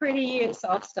clean, pretty,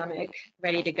 soft stomach,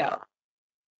 ready to go.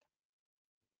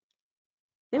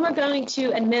 Then we're going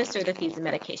to administer the feeds and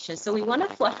medication. So we want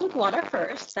to flush with water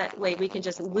first. That way we can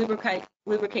just lubricate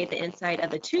the inside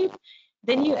of the tube.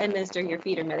 Then you administer your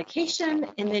feed or medication,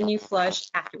 and then you flush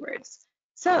afterwards.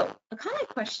 So a common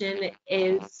question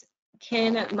is,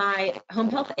 can my home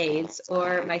health aides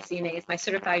or my CNAs, my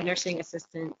certified nursing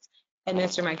assistants,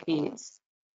 administer my feeds?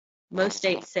 Most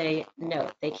states say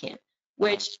no, they can't,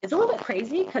 which is a little bit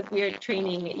crazy because we are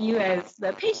training you as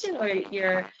the patient or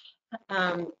your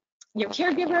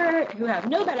caregiver who have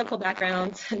no medical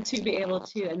background to be able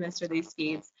to administer these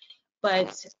feeds.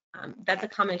 But that's a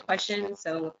common question,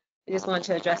 so I just want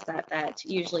to address that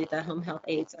usually the home health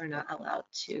aides are not allowed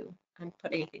to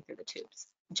put anything through the tubes,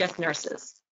 just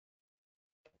nurses,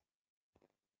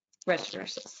 registered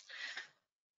nurses.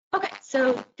 Okay,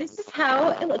 so this is how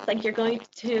it looks like.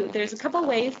 There's a couple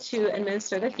ways to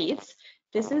administer the feeds.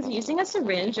 This is using a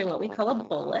syringe and what we call a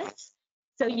bolus.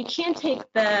 So you can take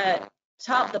the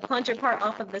plunger part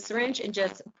off of the syringe and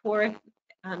just pour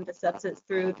the substance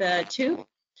through the tube.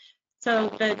 So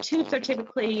the tubes are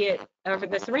typically, or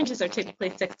the syringes are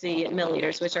typically 60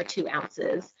 milliliters, which are 2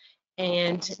 ounces.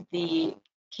 And the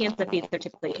cans of feeds are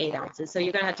typically 8 ounces. So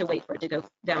you're going to have to wait for it to go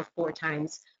down 4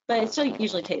 times, but it still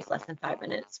usually takes less than 5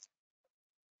 minutes.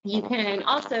 You can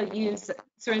also use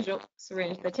syringe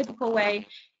the typical way,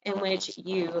 in which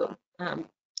you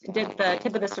dip the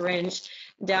tip of the syringe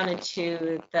down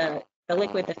into the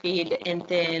liquid, the feed, and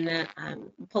then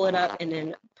pull it up and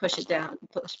then push it down,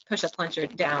 push a plunger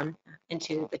down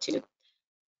into the tube.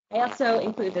 I also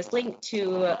include this link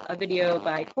to a video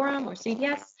by Quorum or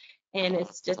CVS, and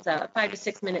it's just a 5 to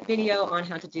 6 minute video on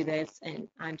how to do this, and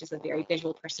I'm just a very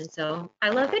visual person, so I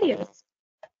love videos.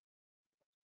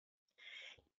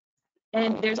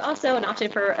 And there's also an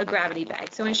option for a gravity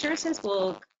bag. So insurances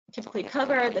will typically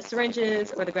cover the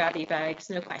syringes or the gravity bags,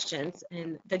 no questions.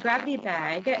 And the gravity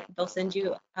bag, they'll send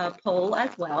you a pole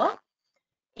as well.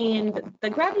 And the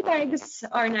gravity bags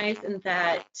are nice in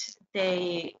that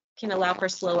they can allow for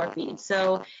slower feeds.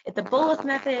 So if the bolus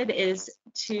method is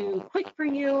too quick for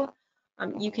you,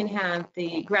 you can have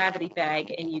the gravity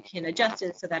bag and you can adjust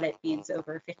it so that it feeds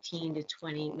over 15 to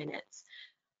 20 minutes.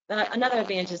 Another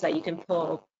advantage is that you can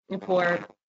pour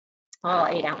all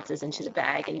 8 ounces into the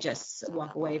bag and just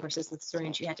walk away versus the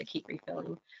syringe, you have to keep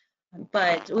refilling.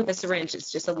 But with the syringe,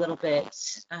 it's just a little bit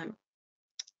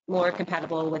more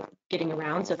compatible with getting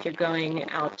around. So if you're going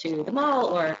out to the mall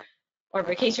or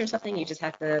vacation or something, you just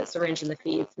have the syringe and the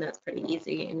feeds, and that's pretty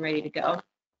easy and ready to go.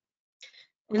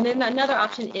 And then another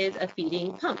option is a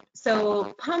feeding pump.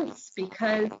 So pumps,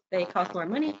 because they cost more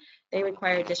money, they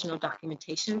require additional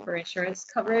documentation for insurance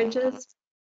coverages.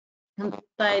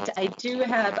 But I do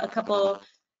have a couple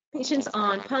patients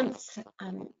on pumps.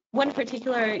 One in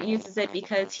particular uses it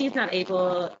because he's not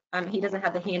able, he doesn't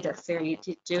have the hand dexterity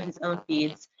to do his own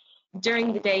feeds.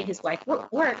 During the day, his wife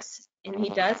works, and he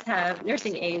does have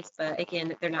nursing aides, but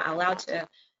again, they're not allowed to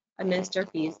administer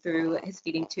feeds through his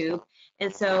feeding tube.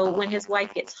 And so when his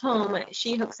wife gets home,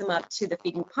 she hooks him up to the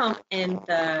feeding pump, and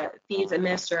the feeds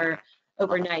administer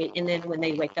overnight. And then when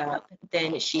they wake up,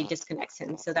 then she disconnects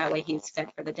him. So that way he's fed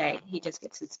for the day. He just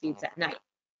gets his feeds at night.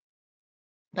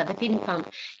 But the feeding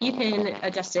pump, you can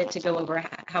adjust it to go over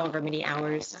however many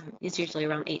hours. It's usually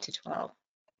around 8 to 12.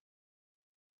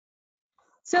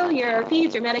 So your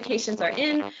feeds, your medications are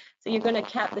in. So you're going to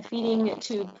cap the feeding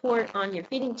tube port on your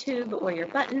feeding tube or your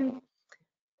button.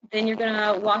 Then you're going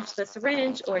to wash the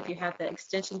syringe, or if you have the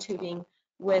extension tubing,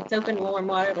 with soap and warm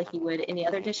water like you would any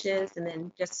other dishes, and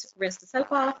then just rinse the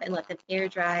soap off and let them air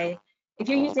dry. If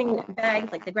you're using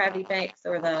bags like the gravity bags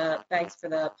or the bags for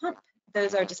the pump,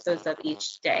 those are disposed of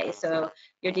each day. So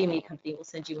your DME company will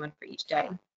send you one for each day.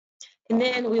 And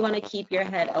then we want to keep your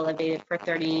head elevated for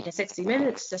 30 to 60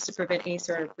 minutes just to prevent any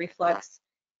sort of reflux.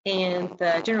 And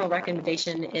the general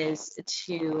recommendation is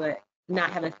to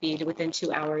not have a feed within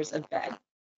 2 hours of bed,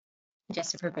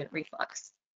 just to prevent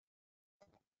reflux.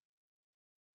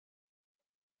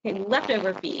 Okay,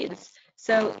 leftover feeds.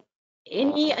 So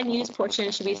any unused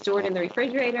portion should be stored in the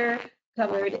refrigerator,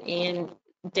 covered and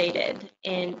dated.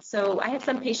 And so I have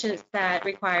some patients that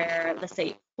require, let's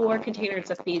say, 4 containers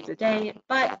of feeds a day,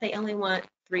 but they only want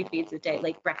 3 feeds a day,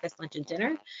 like breakfast, lunch, and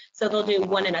dinner. So they'll do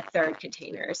 1 1/3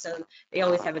 container. So they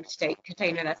always have a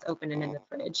container that's open and in the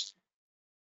fridge.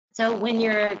 So when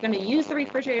you're going to use the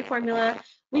refrigerated formula,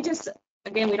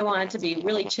 again, we don't want it to be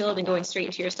really chilled and going straight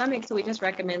into your stomach, so we just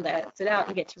recommend that it sit out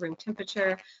and get to room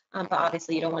temperature, but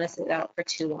obviously you don't want to sit out for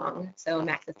too long, so a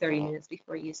max of 30 minutes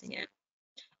before using it.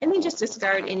 And then just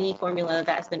discard any formula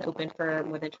that's been open for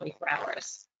more than 24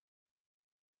 hours.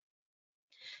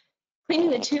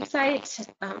 Cleaning the tube site,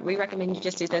 we recommend you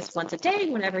just do this once a day.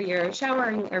 Whenever you're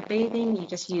showering or bathing, you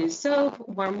just use soap,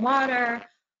 warm water.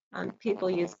 People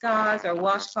use gauze or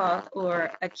washcloth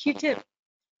or a Q-tip.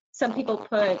 Some people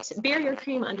put barrier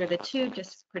cream under the tube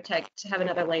just to have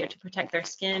another layer to protect their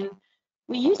skin.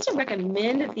 We used to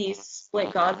recommend these split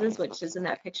gauzes, which is in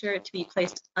that picture, to be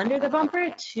placed under the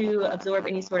bumper to absorb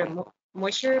any sort of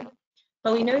moisture.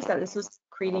 But we noticed that this was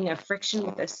creating a friction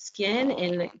with the skin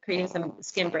and creating some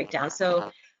skin breakdown. So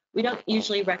we don't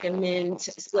usually recommend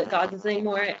split gauzes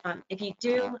anymore. If you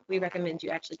do, we recommend you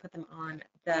actually put them on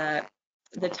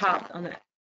the top, on the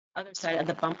other side of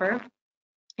the bumper,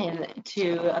 and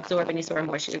to absorb any sort of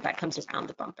moisture that comes around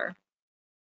the bumper.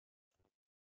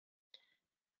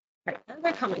 All right,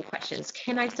 other common questions.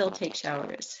 Can I still take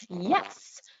showers?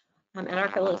 Yes. At our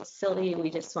facility,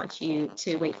 we just want you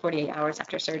to wait 48 hours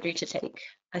after surgery to take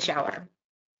a shower.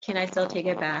 Can I still take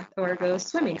a bath or go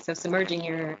swimming? So submerging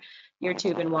your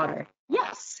tube in water.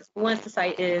 Yes, once the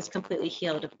site is completely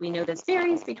healed. We know this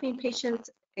varies between patients.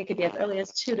 It could be as early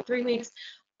as 2 to 3 weeks,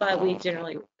 but we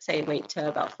generally say wait to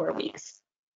about 4 weeks.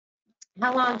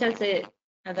 How long does the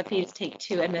feeds take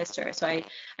to administer? So I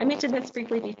mentioned this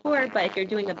briefly before, but if you're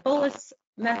doing a bolus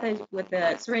method with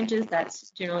the syringes,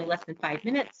 that's generally less than 5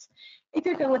 minutes. If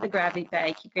you're going with a gravity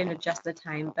bag, you can adjust the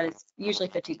time, but it's usually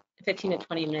 15 to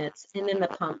 20 minutes. And then the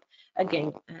pump,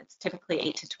 again, it's typically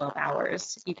 8 to 12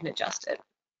 hours. You can adjust it.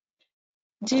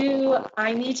 Do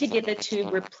I need to get the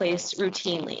tube replaced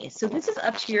routinely? So this is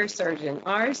up to your surgeon.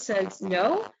 Ours says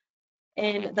no.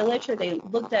 And the literature they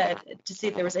looked at to see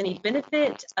if there was any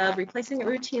benefit of replacing it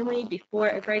routinely before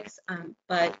it breaks,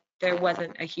 but there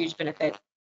wasn't a huge benefit.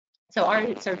 So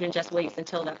our surgeon just waits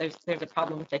until that there's a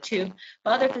problem with the tube,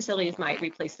 but other facilities might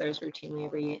replace those routinely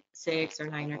every 6 or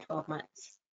 9 or 12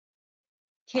 months.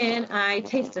 Can I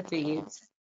taste the feeds?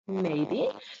 Maybe.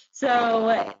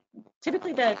 So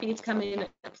typically the feeds come in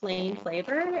a plain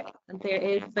flavor. There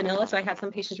is vanilla, so I have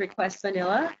some patients request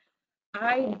vanilla.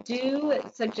 I do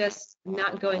suggest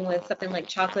not going with something like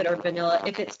chocolate or vanilla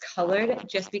if it's colored,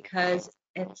 just because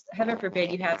it's, heaven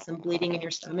forbid, you have some bleeding in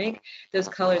your stomach. Those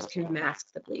colors can mask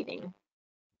the bleeding.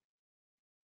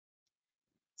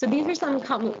 So these are some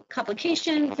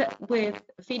complications with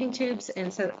feeding tubes,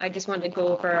 and so I just wanted to go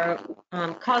over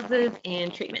causes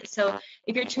and treatment. So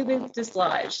if your tube is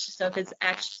dislodged, so if it's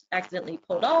accidentally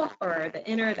pulled off or the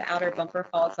inner, the outer bumper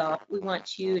falls off, we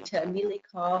want you to immediately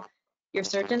call your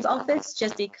surgeon's office,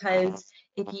 just because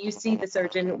if you see the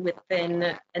surgeon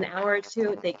within an hour or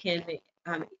two, they can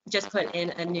just put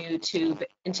in a new tube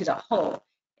into the hole.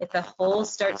 If the hole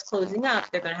starts closing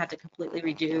up, they're going to have to completely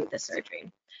redo the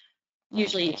surgery.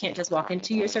 Usually you can't just walk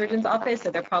into your surgeon's office,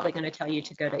 so they're probably going to tell you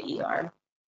to go to ER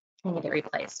and get it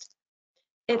replaced.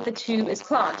 If the tube is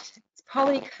clogged, it's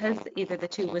probably because either the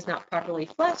tube was not properly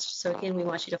flushed, so again, we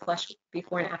want you to flush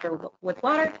before and after with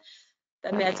water.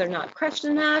 The meds are not crushed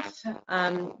enough,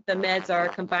 the meds are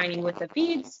combining with the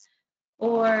feeds,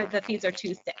 or the feeds are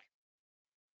too thick.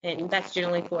 And that's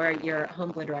generally for your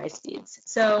home bletherized feeds.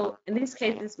 So in these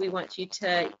cases, we want you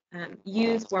to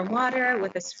use warm water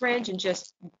with a syringe and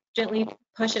just gently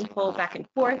push and pull back and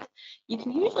forth. You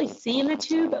can usually see in the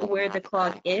tube where the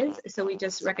clog is, so we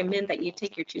just recommend that you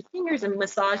take your 2 fingers and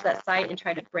massage that site and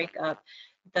try to break up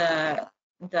the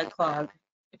clog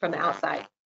from the outside.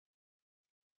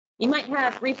 You might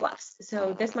have reflux,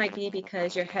 so this might be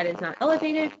because your head is not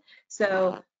elevated.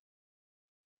 So,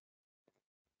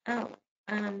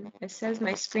 it says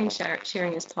my screen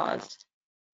sharing is paused.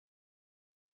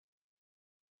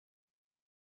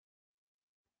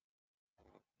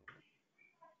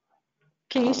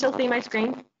 Can you still see my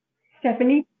screen?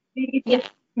 Stephanie, Yeah.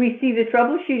 we see the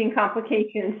troubleshooting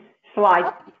complications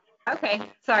slide. Okay,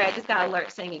 sorry, I just got an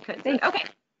alert saying you couldn't see it. Okay.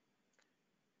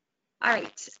 All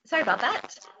right, sorry about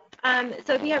that.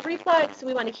 So if you have reflux,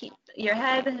 we want to keep your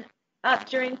head up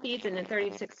during feeds and then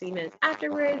 30 to 60 minutes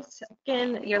afterwards.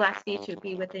 Again, your last feed should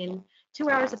be within 2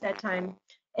 hours of bedtime.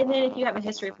 And then if you have a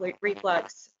history of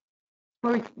reflux,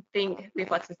 or we think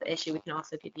reflux is the issue, we can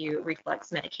also give you reflux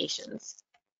medications.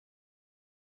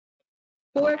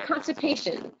 For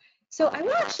constipation, so I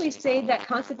will actually say that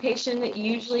constipation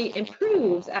usually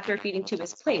improves after a feeding tube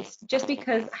is placed, just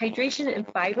because hydration and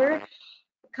fiber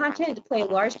content play a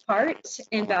large part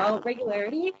in bowel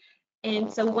regularity.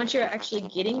 And so once you're actually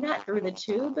getting that through the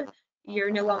tube,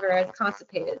 you're no longer as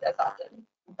constipated as often.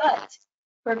 But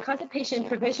for constipation,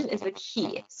 prevention is the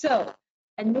key. So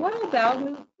a normal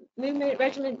bowel movement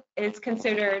regimen is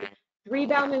considered 3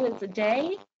 bowel movements a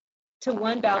day to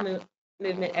 1 bowel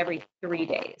movement every 3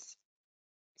 days.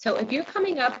 So if you're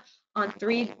coming up on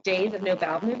 3 days of no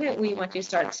bowel movement, we want you to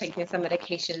start taking some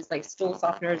medications like stool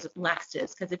softeners,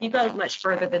 laxatives, because if you go much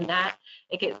further than that,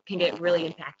 it can get really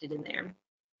impacted in there.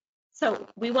 So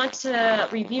we want to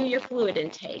review your fluid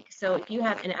intake. So if you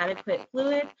have inadequate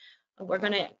fluid, we're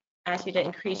going to ask you to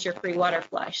increase your free water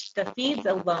flush. The feeds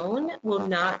alone will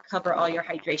not cover all your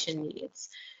hydration needs.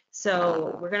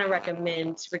 So we're going to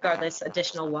recommend, regardless,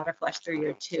 additional water flush through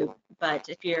your tube. But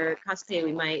if you're constipated,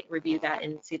 we might review that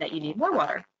and see that you need more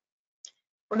water.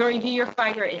 We're going to review your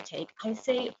fiber intake. I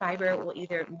say fiber will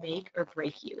either make or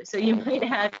break you. So you might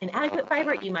have inadequate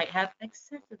fiber, you might have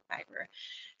excessive fiber.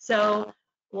 So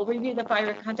we'll review the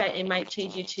fiber content. It might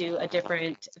change you to a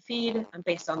different feed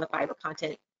based on the fiber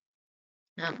content.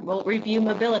 We'll review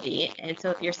mobility. And so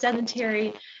if you're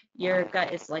sedentary, your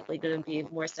gut is likely going to be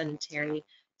more sedentary.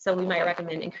 So we might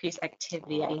recommend increased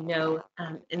activity. I know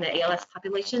in the ALS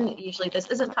population, usually this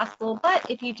isn't possible, but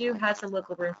if you do have some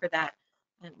wiggle room for that,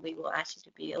 we will ask you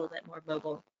to be a little bit more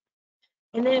mobile.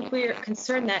 And then if we're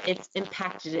concerned that it's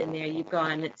impacted in there, you've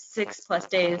gone 6+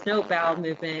 days, no bowel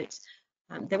movement,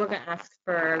 then we're going to ask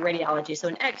for radiology, so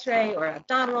an x-ray or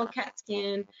abdominal CAT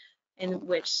scan, in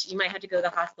which you might have to go to the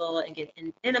hospital and get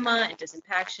an enema and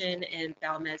disimpaction and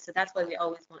bowel meds. So that's why we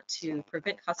always want to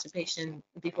prevent constipation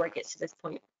before it gets to this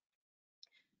point.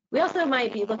 We also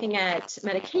might be looking at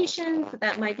medications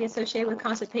that might be associated with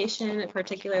constipation,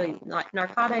 particularly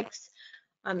narcotics.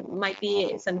 Might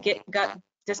be some gut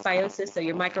dysbiosis, so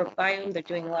your microbiome, they're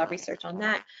doing a lot of research on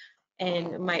that,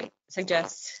 and might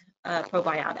suggest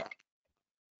probiotic.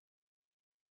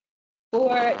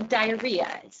 For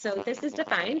diarrhea, so this is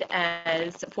defined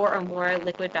as 4 or more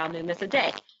liquid bowel movements a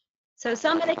day. So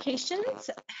some medications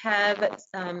have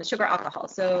sugar alcohol,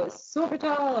 so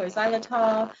sorbitol or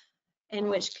xylitol, in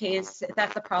which case, if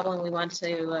that's a problem, we want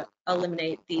to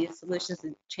eliminate these solutions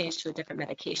and change to a different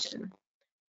medication.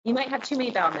 You might have too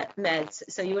many bowel meds,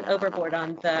 so you went overboard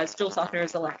on the stool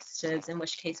softeners, the laxatives, in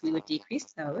which case we would decrease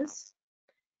those.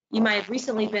 You might have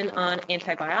recently been on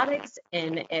antibiotics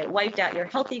and it wiped out your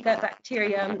healthy gut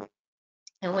bacteria,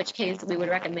 in which case we would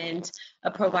recommend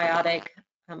a probiotic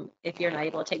if you're not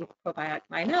able to take a probiotic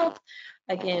by mouth.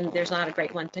 Again, there's not a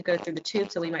great one to go through the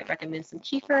tube, so we might recommend some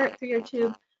kefir through your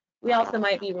tube. We also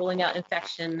might be ruling out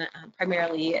infection,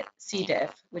 primarily C.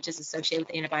 diff, which is associated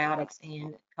with antibiotics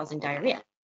and causing diarrhea.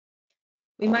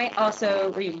 We might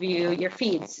also review your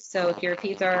feeds. So if your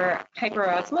feeds are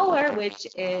hyperosmolar, which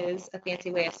is a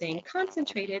fancy way of saying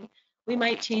concentrated, we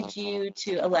might change you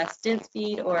to a less dense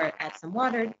feed or add some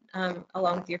water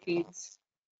along with your feeds.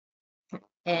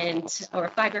 Or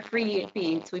fiber-free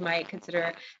feeds, we might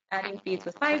consider adding feeds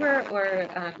with fiber, or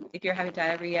if you're having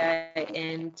diarrhea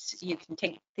and you can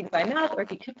take things by mouth, or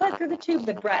if you could put through the tube,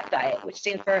 the BRAT diet, which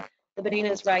stands for the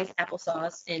bananas, rice,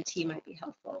 applesauce, and tea might be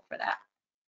helpful for that.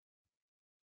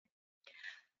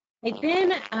 I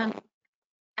then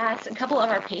asked a couple of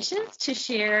our patients to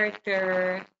share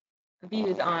their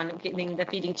views on getting the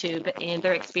feeding tube and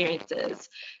their experiences.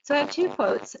 So I have two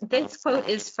quotes. This quote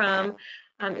is from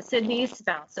Sydney's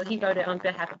spouse. So he wrote it on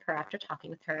behalf of her after talking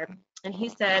with her. And he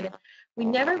said, "We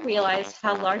never realized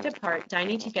how large a part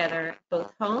dining together,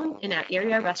 both home and at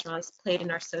area restaurants, played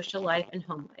in our social life and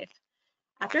home life.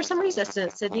 After some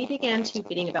resistance, Sydney began tube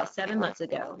feeding about 7 months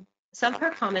ago. Some of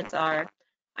her comments are,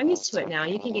 'I'm used to it now.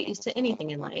 You can get used to anything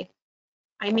in life.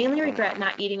 I mainly regret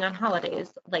not eating on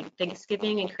holidays like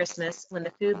Thanksgiving and Christmas when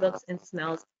the food looks and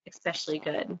smells especially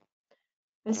good.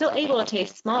 I'm still able to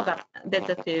taste small bits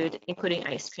of food, including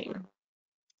ice cream.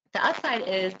 The upside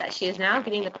is that she is now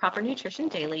getting the proper nutrition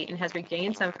daily and has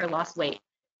regained some of her lost weight.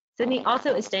 Sydney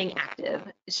also is staying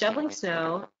active, shoveling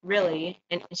snow, really,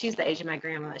 and she's the age of my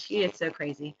grandma. She is so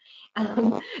crazy.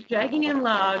 Dragging in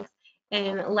logs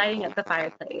and lighting up the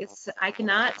fireplace. I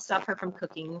cannot stop her from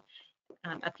cooking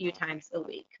a few times a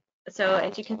week. So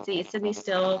as you can see, Sydney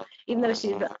still, even though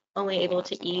she's only able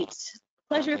to eat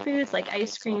pleasure foods like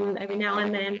ice cream every now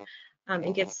and then,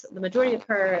 and gets the majority of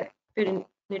her food and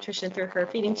nutrition through her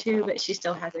feeding tube, but she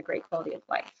still has a great quality of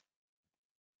life.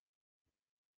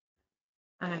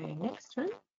 All right, next one.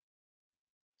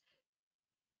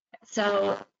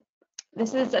 So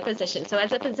this is a physician. So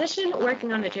as a physician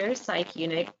working on the geropsych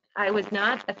unit, I was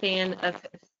not a fan of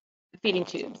feeding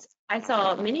tubes. I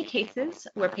saw many cases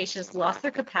where patients lost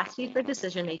their capacity for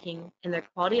decision making and their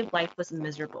quality of life was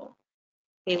miserable.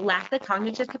 They lacked the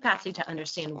cognitive capacity to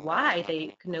understand why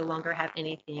they could no longer have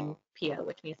anything PO,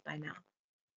 which means by mouth.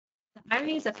 The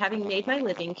ironies of having made my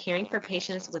living caring for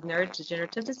patients with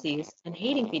neurodegenerative disease and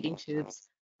hating feeding tubes,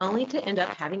 only to end up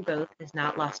having both, is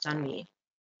not lost on me.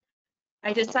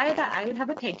 I decided that I would have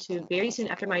a PEG tube very soon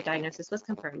after my diagnosis was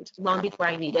confirmed, long before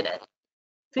I needed it.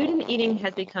 Food and eating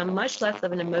has become much less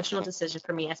of an emotional decision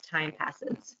for me as time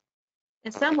passes.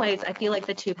 In some ways, I feel like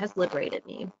the tube has liberated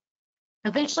me.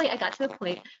 Eventually, I got to a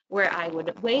point where I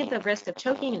would weigh the risk of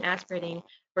choking and aspirating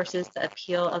versus the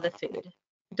appeal of the food.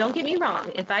 Don't get me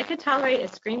wrong, if I could tolerate a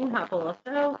screaming hot bowl of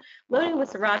pho loaded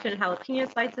with sriracha and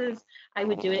jalapeno slices, I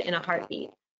would do it in a heartbeat.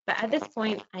 But at this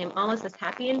point, I am almost as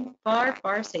happy and far,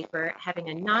 far safer having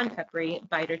a non-peppery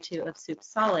bite or two of soup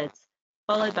solids,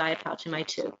 followed by a pouch in my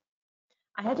tube.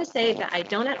 I have to say that I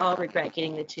don't at all regret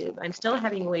getting the tube. I'm still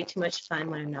having way too much fun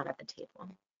when I'm not at the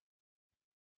table.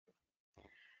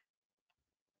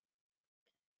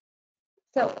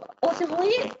 So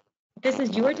ultimately, this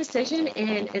is your decision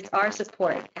and it's our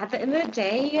support. At the end of the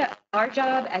day, our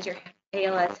job as your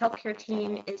ALS healthcare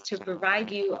team is to provide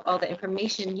you all the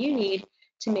information you need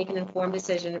to make an informed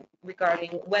decision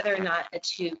regarding whether or not a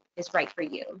tube is right for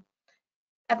you.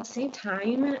 At the same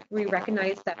time, we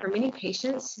recognize that for many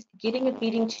patients, getting a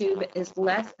feeding tube is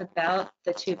less about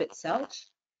the tube itself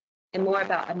and more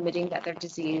about admitting that their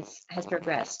disease has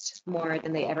progressed more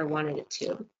than they ever wanted it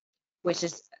to, which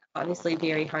is obviously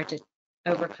very hard to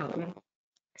overcome.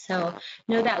 So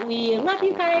know that we love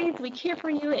you guys, we care for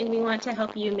you, and we want to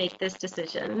help you make this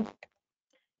decision.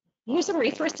 Here's some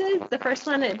resources. The first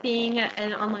one being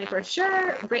an online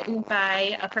brochure written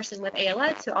by a person with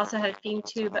ALS who also had a feeding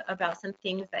tube about some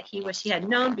things that he wished he had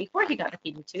known before he got the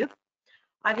feeding tube.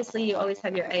 Obviously, you always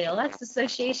have your ALS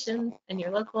association and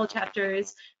your local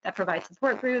chapters that provide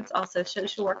support groups, also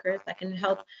social workers that can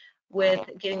help with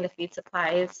getting the feed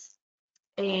supplies.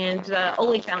 And the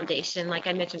Oli Foundation, like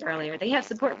I mentioned earlier, they have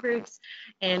support groups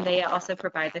and they also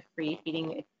provide the free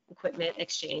feeding equipment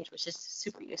exchange, which is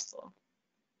super useful.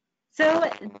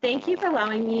 So thank you for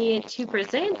allowing me to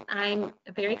present. I'm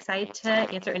very excited to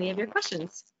answer any of your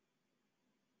questions.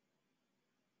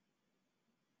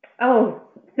 Oh,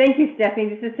 Thank you, Stephanie.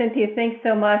 This is Cynthia. Thanks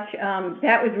so much.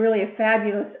 That was really a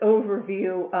fabulous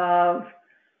overview of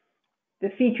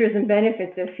the features and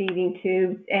benefits of feeding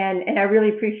tubes, and I really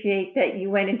appreciate that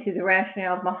you went into the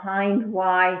rationale behind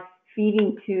why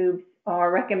feeding tubes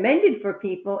are recommended for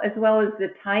people, as well as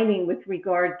the timing with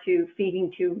regard to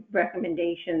feeding tube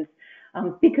recommendations,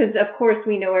 because of course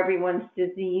we know everyone's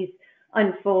disease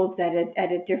unfolds at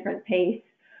a different pace.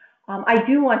 I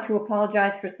do want to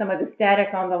apologize for some of the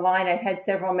static on the line. I've had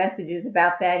several messages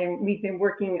about that, and we've been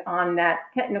working on that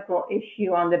technical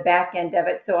issue on the back end of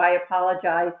it, so I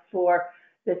apologize for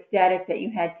the static that you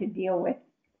had to deal with.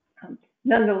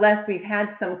 Nonetheless, we've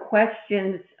had some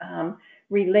questions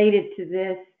related to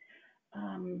this.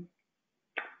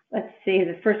 Let's see,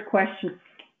 the first question.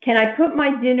 Can I put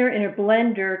my dinner in a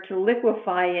blender to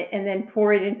liquefy it and then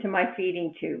pour it into my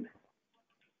feeding tube?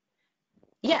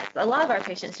 Yes, a lot of our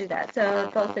patients do that.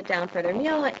 So they'll sit down for their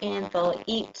meal and they'll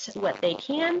eat what they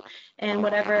can, and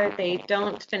whatever they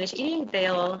don't finish eating,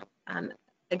 they'll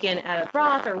again add a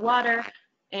broth or water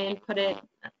and put it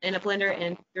in a blender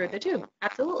and through the tube.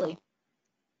 Absolutely.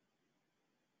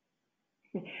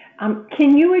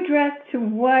 Can you address to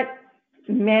what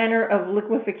manner of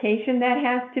liquefaction that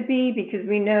has to be? Because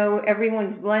we know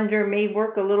everyone's blender may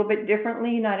work a little bit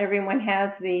differently. Not everyone has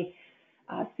the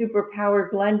super powered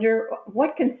blender.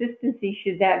 What consistency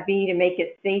should that be to make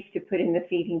it safe to put in the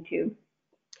feeding tube?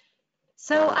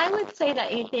 So I would say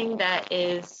that anything that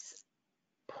is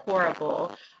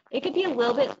pourable, it could be a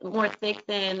little bit more thick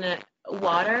than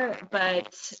water,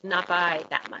 but not by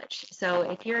that much. So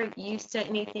if you're used to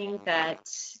anything that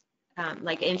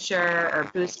like Ensure or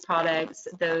Boost products,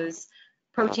 those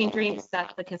protein drinks,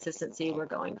 that's the consistency we're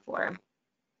going for.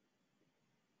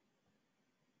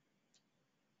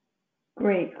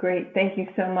 Great, great. Thank you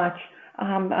so much.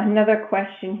 Another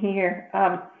question here.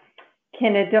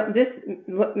 This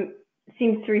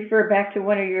seems to refer back to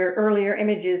one of your earlier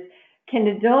images. Can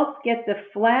adults get the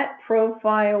flat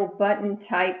profile button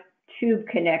type tube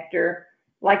connector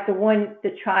like the one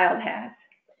the child has?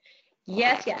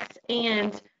 Yes, yes.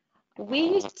 And we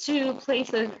used to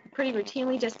place those pretty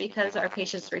routinely just because our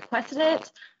patients requested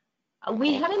it.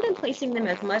 We haven't been placing them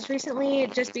as much recently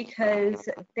just because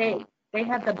they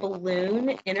have the balloon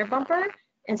inner bumper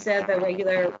instead of the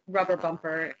regular rubber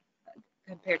bumper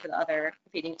compared to the other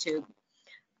feeding tube.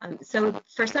 So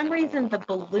for some reason,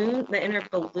 the inner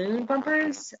balloon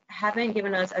bumpers haven't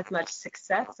given us as much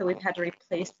success, so we've had to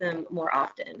replace them more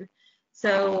often.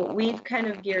 So we've kind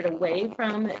of geared away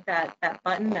from that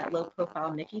button, that low profile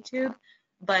Mickey tube,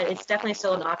 but it's definitely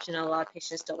still an option and a lot of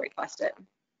patients still request it.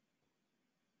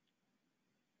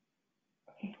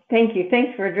 Thank you.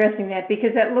 Thanks for addressing that,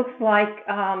 because that looks like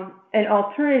an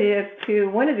alternative to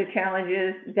one of the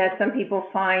challenges that some people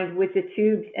find with the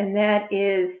tubes, and that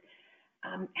is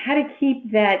how to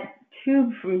keep that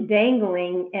tube from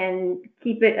dangling and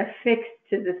keep it affixed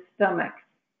to the stomach.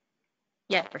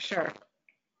 Yeah, for sure.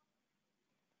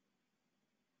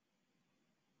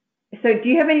 So do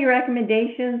you have any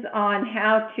recommendations on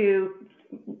how to,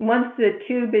 once the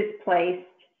tube is placed,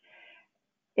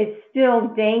 it's still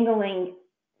dangling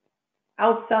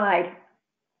outside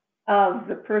of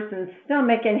the person's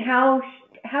stomach, and how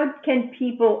can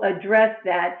people address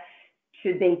that?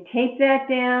 Should they tape that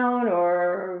down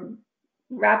or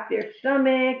wrap their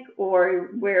stomach or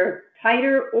wear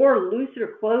tighter or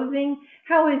looser clothing?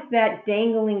 How is that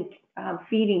dangling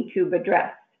feeding tube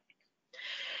addressed?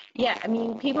 Yeah, I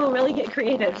mean, people really get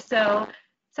creative. So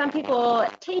some people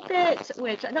tape it,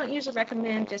 which I don't usually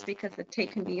recommend just because the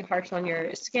tape can be harsh on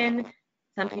your skin.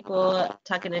 Some people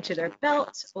tuck it into their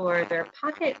belt or their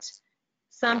pocket.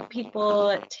 Some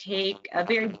people take a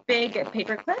very big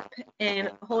paper clip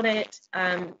and hold it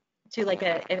to like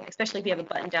especially if you have a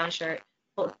button down shirt,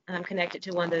 connect it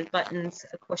to one of those buttons.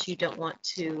 Of course, you don't want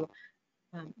to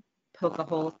poke a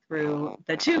hole through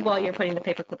the tube while you're putting the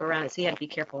paper clip around it, so you have to be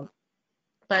careful.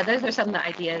 But those are some of the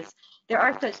ideas. There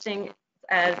are such things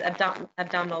as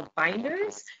abdominal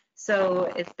binders.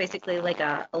 So it's basically like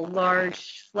a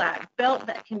large flat belt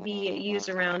that can be used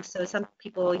around. So some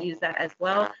people use that as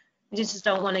well. You just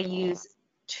don't want to use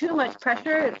too much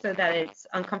pressure so that it's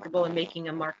uncomfortable and making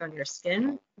a mark on your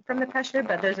skin from the pressure.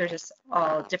 But those are just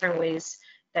all different ways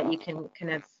that you can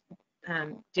kind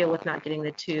of deal with not getting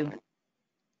the tube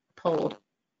pulled.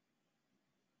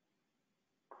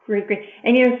 Great, great.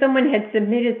 And you know, someone had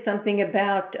submitted something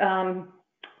about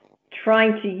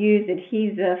trying to use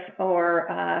adhesive or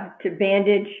to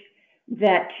bandage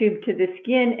that tube to the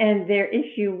skin, and their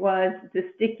issue was the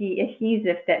sticky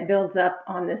adhesive that builds up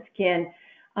on the skin.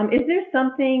 Is there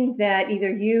something that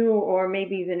either you or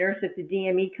maybe the nurse at the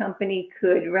DME company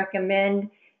could recommend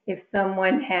if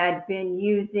someone had been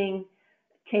using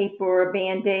tape or a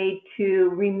Band-Aid to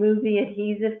remove the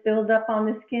adhesive buildup on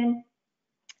the skin?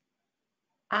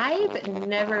 I've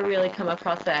never really come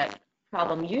across that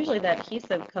problem. Usually that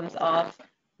adhesive comes off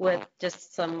with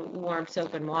just some warm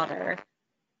soap and water.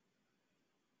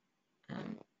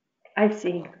 I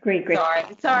see. Great, great.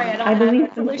 Sorry, I don't I have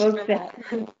believe a some solution folks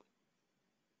for that.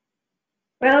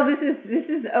 Well,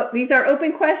 these are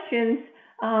open questions.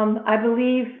 I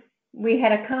believe we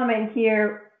had a comment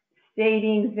here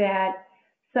stating that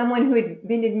someone who had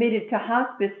been admitted to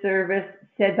hospice service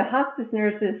said the hospice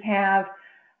nurses have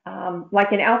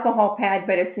like an alcohol pad,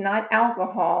 but it's not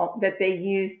alcohol that they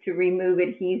use to remove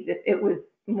adhesive. It was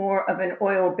more of an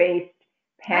oil-based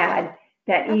pad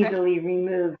that easily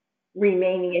removes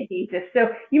remaining adhesive.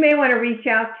 So you may want to reach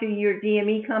out to your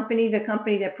DME company, the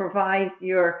company that provides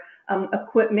your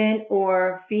equipment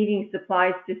or feeding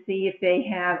supplies, to see if they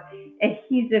have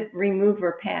adhesive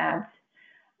remover pads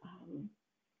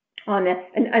on that.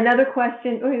 And another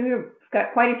question, we've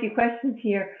got quite a few questions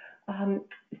here.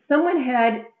 Someone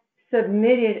had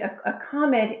submitted a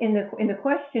comment in the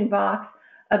question box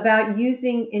about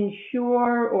using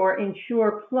Ensure or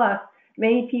Ensure Plus.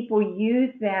 Many people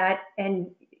use that and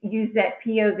use that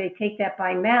PO, they take that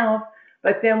by mouth,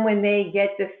 but then when they get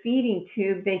the feeding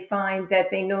tube, they find that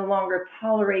they no longer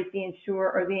tolerate the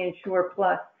Ensure or the Ensure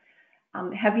Plus.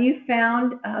 Have you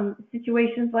found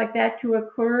situations like that to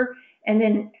occur? And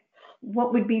then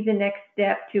what would be the next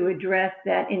step to address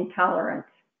that intolerance?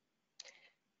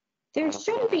 There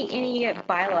shouldn't be any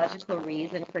biological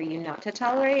reason for you not to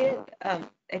tolerate it.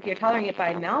 If you're tolerating it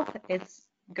by mouth, it's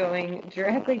going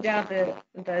directly down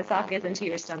the esophagus into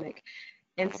your stomach.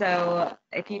 And so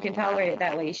if you can tolerate it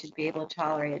that way, you should be able to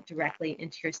tolerate it directly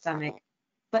into your stomach.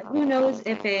 But who knows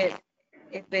if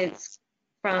it's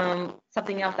from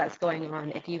something else that's going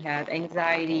on, if you have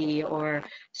anxiety or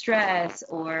stress,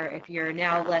 or if you're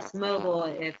now less mobile,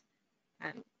 if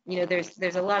you know,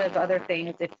 there's a lot of other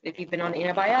things, if you've been on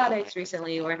antibiotics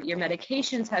recently, or if your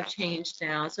medications have changed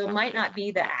now. So it might not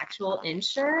be the actual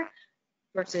Ensure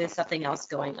versus something else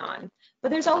going on.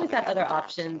 But there's always that other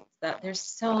option, that there's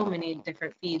so many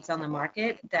different feeds on the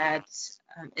market that,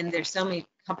 and there's so many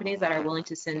companies that are willing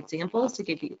to send samples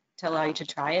to allow you to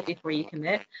try it before you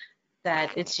commit,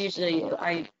 that it's usually,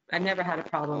 I've never had a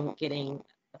problem getting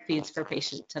feeds for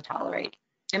patients to tolerate.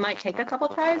 It might take a couple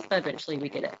tries, but eventually we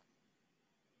get it.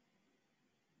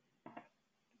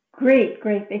 Great.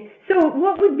 So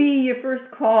what would be your first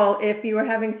call if you were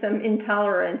having some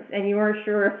intolerance and you weren't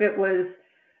sure if it was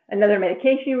another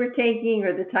medication you were taking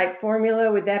or the type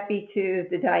formula? Would that be to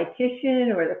the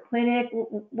dietitian or the clinic?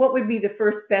 What would be the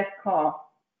first best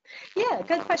call? Yeah,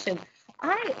 good question.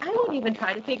 I wouldn't even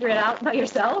try to figure it out by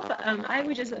yourself. I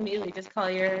would just immediately just call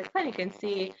your clinic and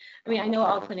see. I mean, I know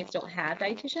all clinics don't have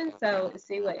dietitians, so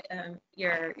see what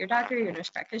your doctor, your nurse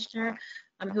practitioner,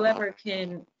 whoever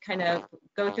can kind of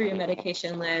go through your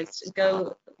medication list,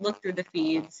 go look through the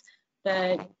feeds.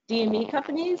 The DME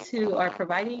companies who are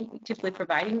typically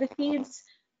providing the feeds,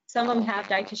 some of them have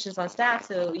dietitians on staff,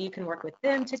 so you can work with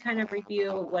them to kind of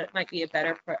review what might be a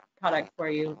better product for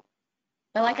you.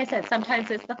 But like I said, sometimes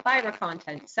it's the fiber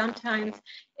content. Sometimes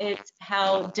it's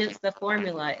how dense the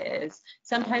formula is.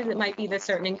 Sometimes it might be the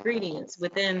certain ingredients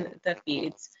within the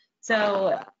feeds.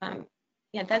 So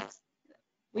yeah,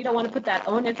 we don't want to put that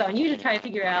onus on you to try to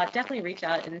figure out. Definitely reach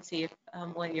out and see if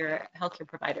one of your healthcare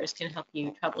providers can help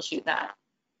you troubleshoot that.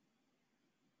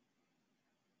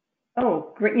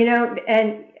 Oh, great. You know,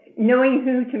 and knowing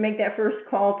who to make that first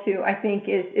call to, I think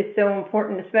is so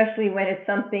important, especially when it's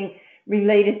something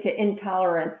related to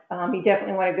intolerance. You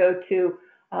definitely want to go to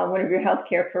one of your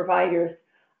healthcare providers.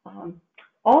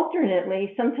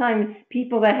 Alternately, sometimes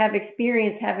people that have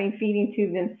experience having feeding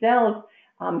tube themselves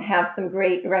have some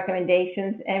great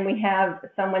recommendations. And we have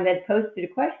someone that posted a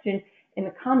question in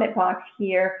the comment box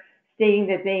here stating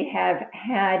that they have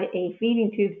had a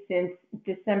feeding tube since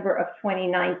December of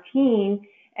 2019,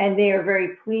 and they are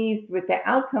very pleased with the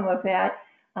outcome of that.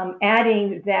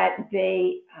 Adding that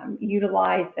they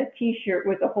utilize a t-shirt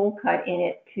with a hole cut in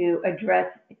it to address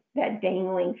that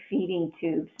dangling feeding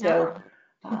tube. So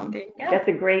that's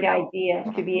a great idea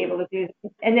to be able to do.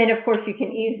 And then of course you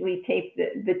can easily tape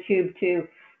the tube to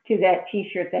that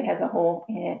t-shirt that has a hole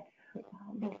in it.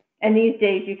 And these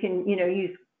days you can, you know,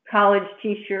 use college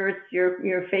t-shirts,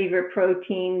 your favorite pro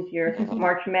teams, your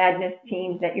March Madness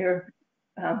teams that you're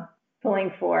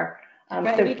pulling for.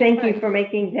 So thank you for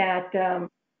making that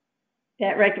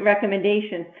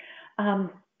recommendation.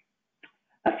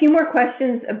 A few more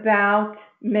questions about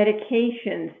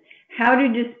medications. How to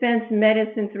dispense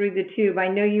medicine through the tube. I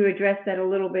know you addressed that a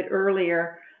little bit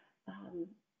earlier.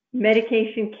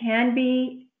 medication can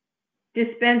be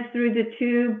dispensed through the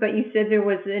tube, but you said there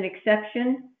was an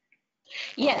exception?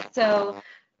 Yeah, so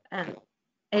um,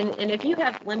 and if you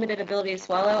have limited ability to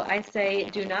swallow, I say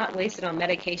do not waste it on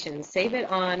medication. Save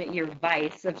it on your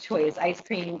vice of choice, ice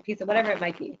cream, pizza, whatever it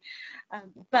might be.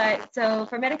 But so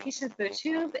for medications through the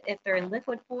tube, if they're in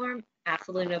liquid form,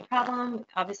 absolutely no problem.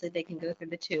 Obviously, they can go through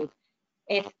the tube.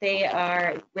 If they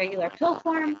are regular pill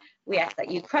form, we ask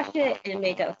that you crush it and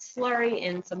make a slurry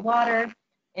in some water,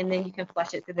 and then you can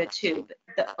flush it through the tube.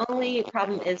 The only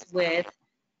problem is with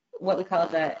what we call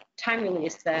the time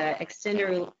release, the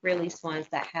extended release ones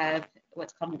that have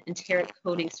what's called an enteric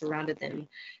coating surrounded them.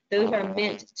 Those are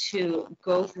meant to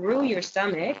go through your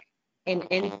stomach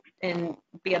and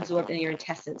be absorbed in your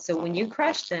intestines. So when you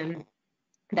crush them,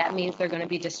 that means they're going to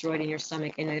be destroyed in your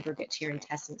stomach and never get to your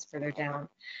intestines further down.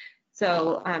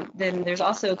 So then there's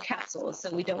also capsules.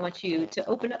 So we don't want you to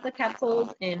open up the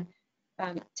capsules, and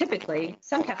typically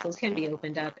some capsules can be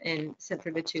opened up and sent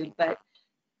through the tube, but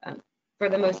for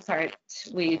the most part,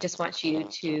 we just want you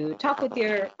to talk with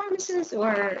your pharmacist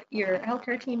or your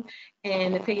healthcare team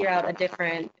and figure out a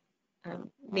different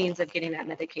means of getting that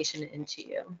medication into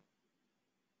you.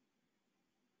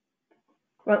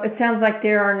 Well, it sounds like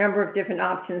there are a number of different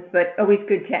options, but always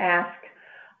good to ask.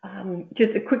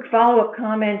 Just a quick follow-up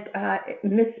comment.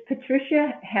 Miss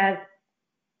Patricia has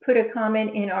put a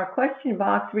comment in our question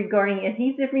box regarding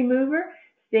adhesive remover,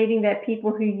 stating that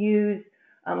people who use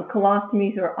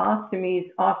colostomies or ostomies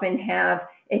often have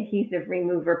adhesive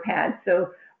remover pads. So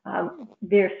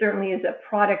there certainly is a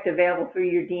product available through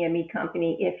your DME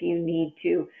company if you need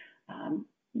to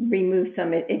remove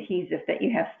some adhesive that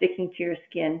you have sticking to your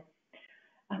skin.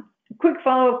 Quick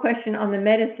follow-up question on the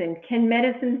medicine. Can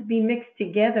medicines be mixed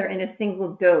together in a single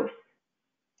dose?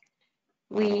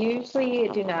 We usually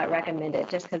do not recommend it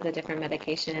just because the different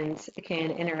medications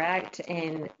can interact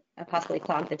and possibly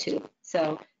clog the tube.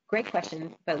 So great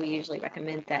question, but we usually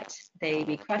recommend that they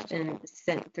be crushed and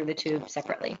sent through the tube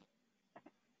separately.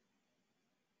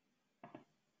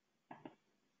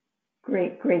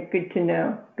 Great, good to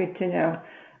know, good to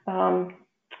know.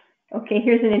 Okay,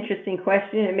 here's an interesting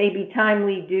question. It may be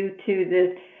timely due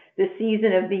to the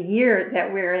season of the year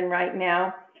that we're in right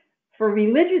now. For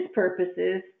religious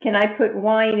purposes, can I put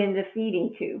wine in the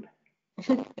feeding tube?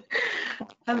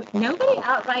 Nobody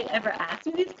outright ever asks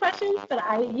me these questions, but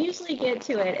I usually get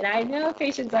to it, and I know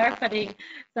patients are putting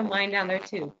some wine down their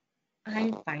tube.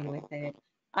 I'm fine with it.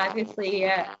 Obviously,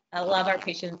 a lot of our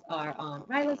patients are on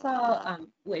Riluzole,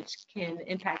 which can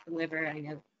impact the liver. I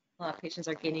know a lot of patients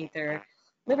are getting their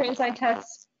liver enzyme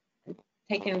tests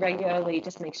taken regularly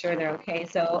just to make sure they're okay.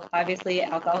 So obviously,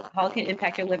 alcohol can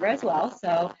impact your liver as well.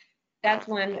 So that's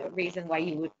one reason why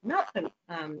you would not put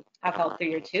alcohol through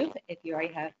your tube if you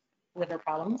already have liver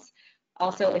problems.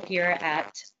 Also, if you're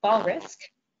at fall risk,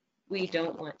 we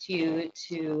don't want you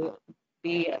to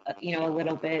be, a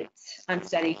little bit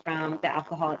unsteady from the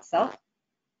alcohol itself.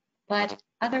 But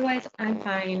otherwise, I'm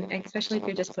fine, especially if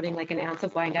you're just putting like an ounce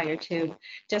of wine down your tube.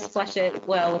 Just flush it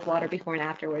well with water before and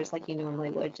afterwards, like you normally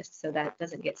would, just so that it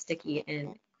doesn't get sticky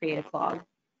and create a clog.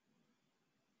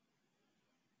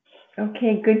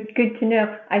 Okay, good to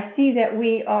know. I see that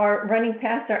we are running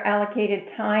past our allocated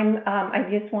time. I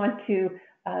just want to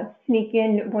sneak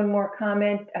in one more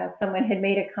comment. Someone had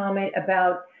made a comment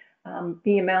about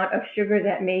the amount of sugar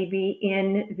that may be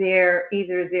in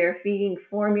either their feeding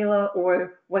formula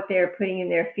or what they're putting in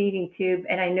their feeding tube.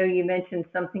 And I know you mentioned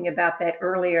something about that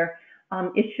earlier.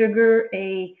 Is sugar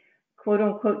a quote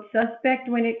unquote suspect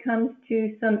when it comes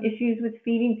to some issues with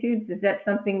feeding tubes? Is that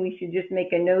something we should just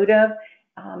make a note of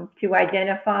to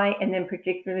identify and then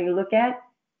particularly look at?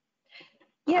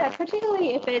 Yeah,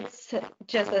 particularly if it's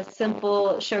just a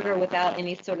simple sugar without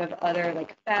any sort of other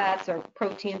like fats or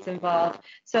proteins involved.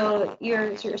 So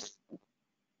your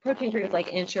protein drinks like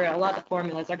Ensure, a lot of the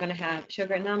formulas are going to have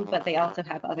sugar in them, but they also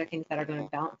have other things that are going to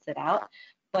balance it out.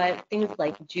 But things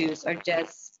like juice are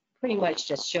just pretty much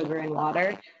just sugar and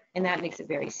water, and that makes it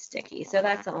very sticky. So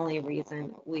that's the only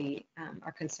reason we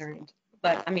are concerned.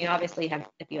 But I mean, obviously,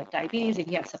 if you have diabetes, if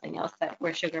you have something else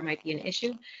where sugar might be an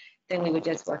issue, then we would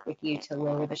just work with you to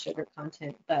lower the sugar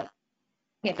content. But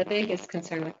yeah, the biggest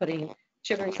concern with putting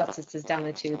sugary substances down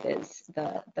the tube is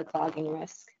the clogging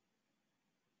risk.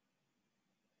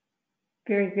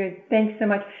 Very good. Thanks so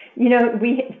much.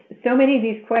 So many of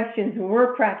these questions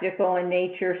were practical in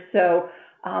nature, so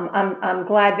I'm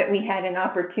glad that we had an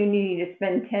opportunity to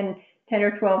spend 10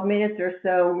 or 12 minutes or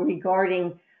so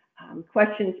regarding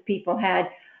questions people had.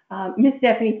 Ms.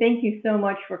 Stephanie, thank you so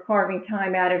much for carving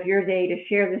time out of your day to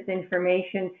share this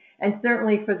information. And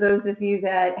certainly for those of you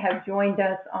that have joined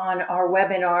us on our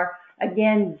webinar,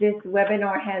 Again, this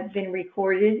webinar has been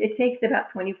recorded. It takes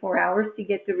about 24 hours to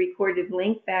get the recorded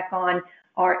link back on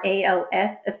our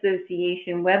ALS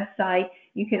Association website.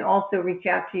 You can also reach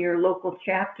out to your local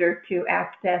chapter to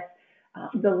access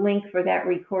the link for that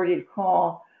recorded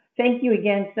call. Thank you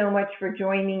again so much for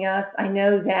joining us. I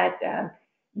know that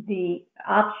the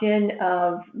option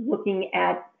of looking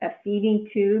at a feeding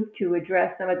tube to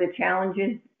address some of the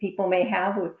challenges people may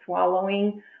have with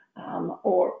swallowing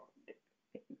or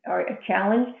a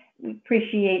challenge. We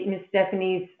appreciate Ms.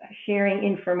 Stephanie's sharing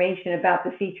information about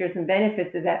the features and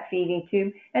benefits of that feeding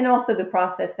tube and also the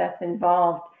process that's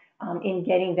involved in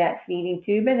getting that feeding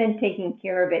tube and then taking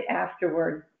care of it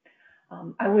afterward.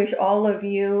 I wish all of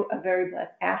you a very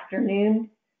blessed afternoon.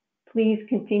 Please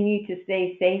continue to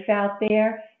stay safe out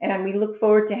there, and we look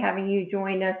forward to having you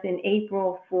join us in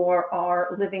April for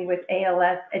our Living with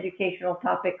ALS educational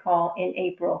topic call in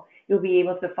April. You'll be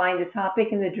able to find the topic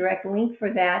and the direct link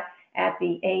for that at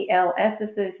the ALS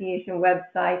Association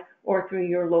website or through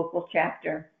your local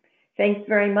chapter. Thanks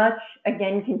very much.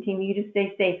 Again, continue to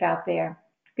stay safe out there.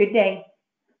 Good day.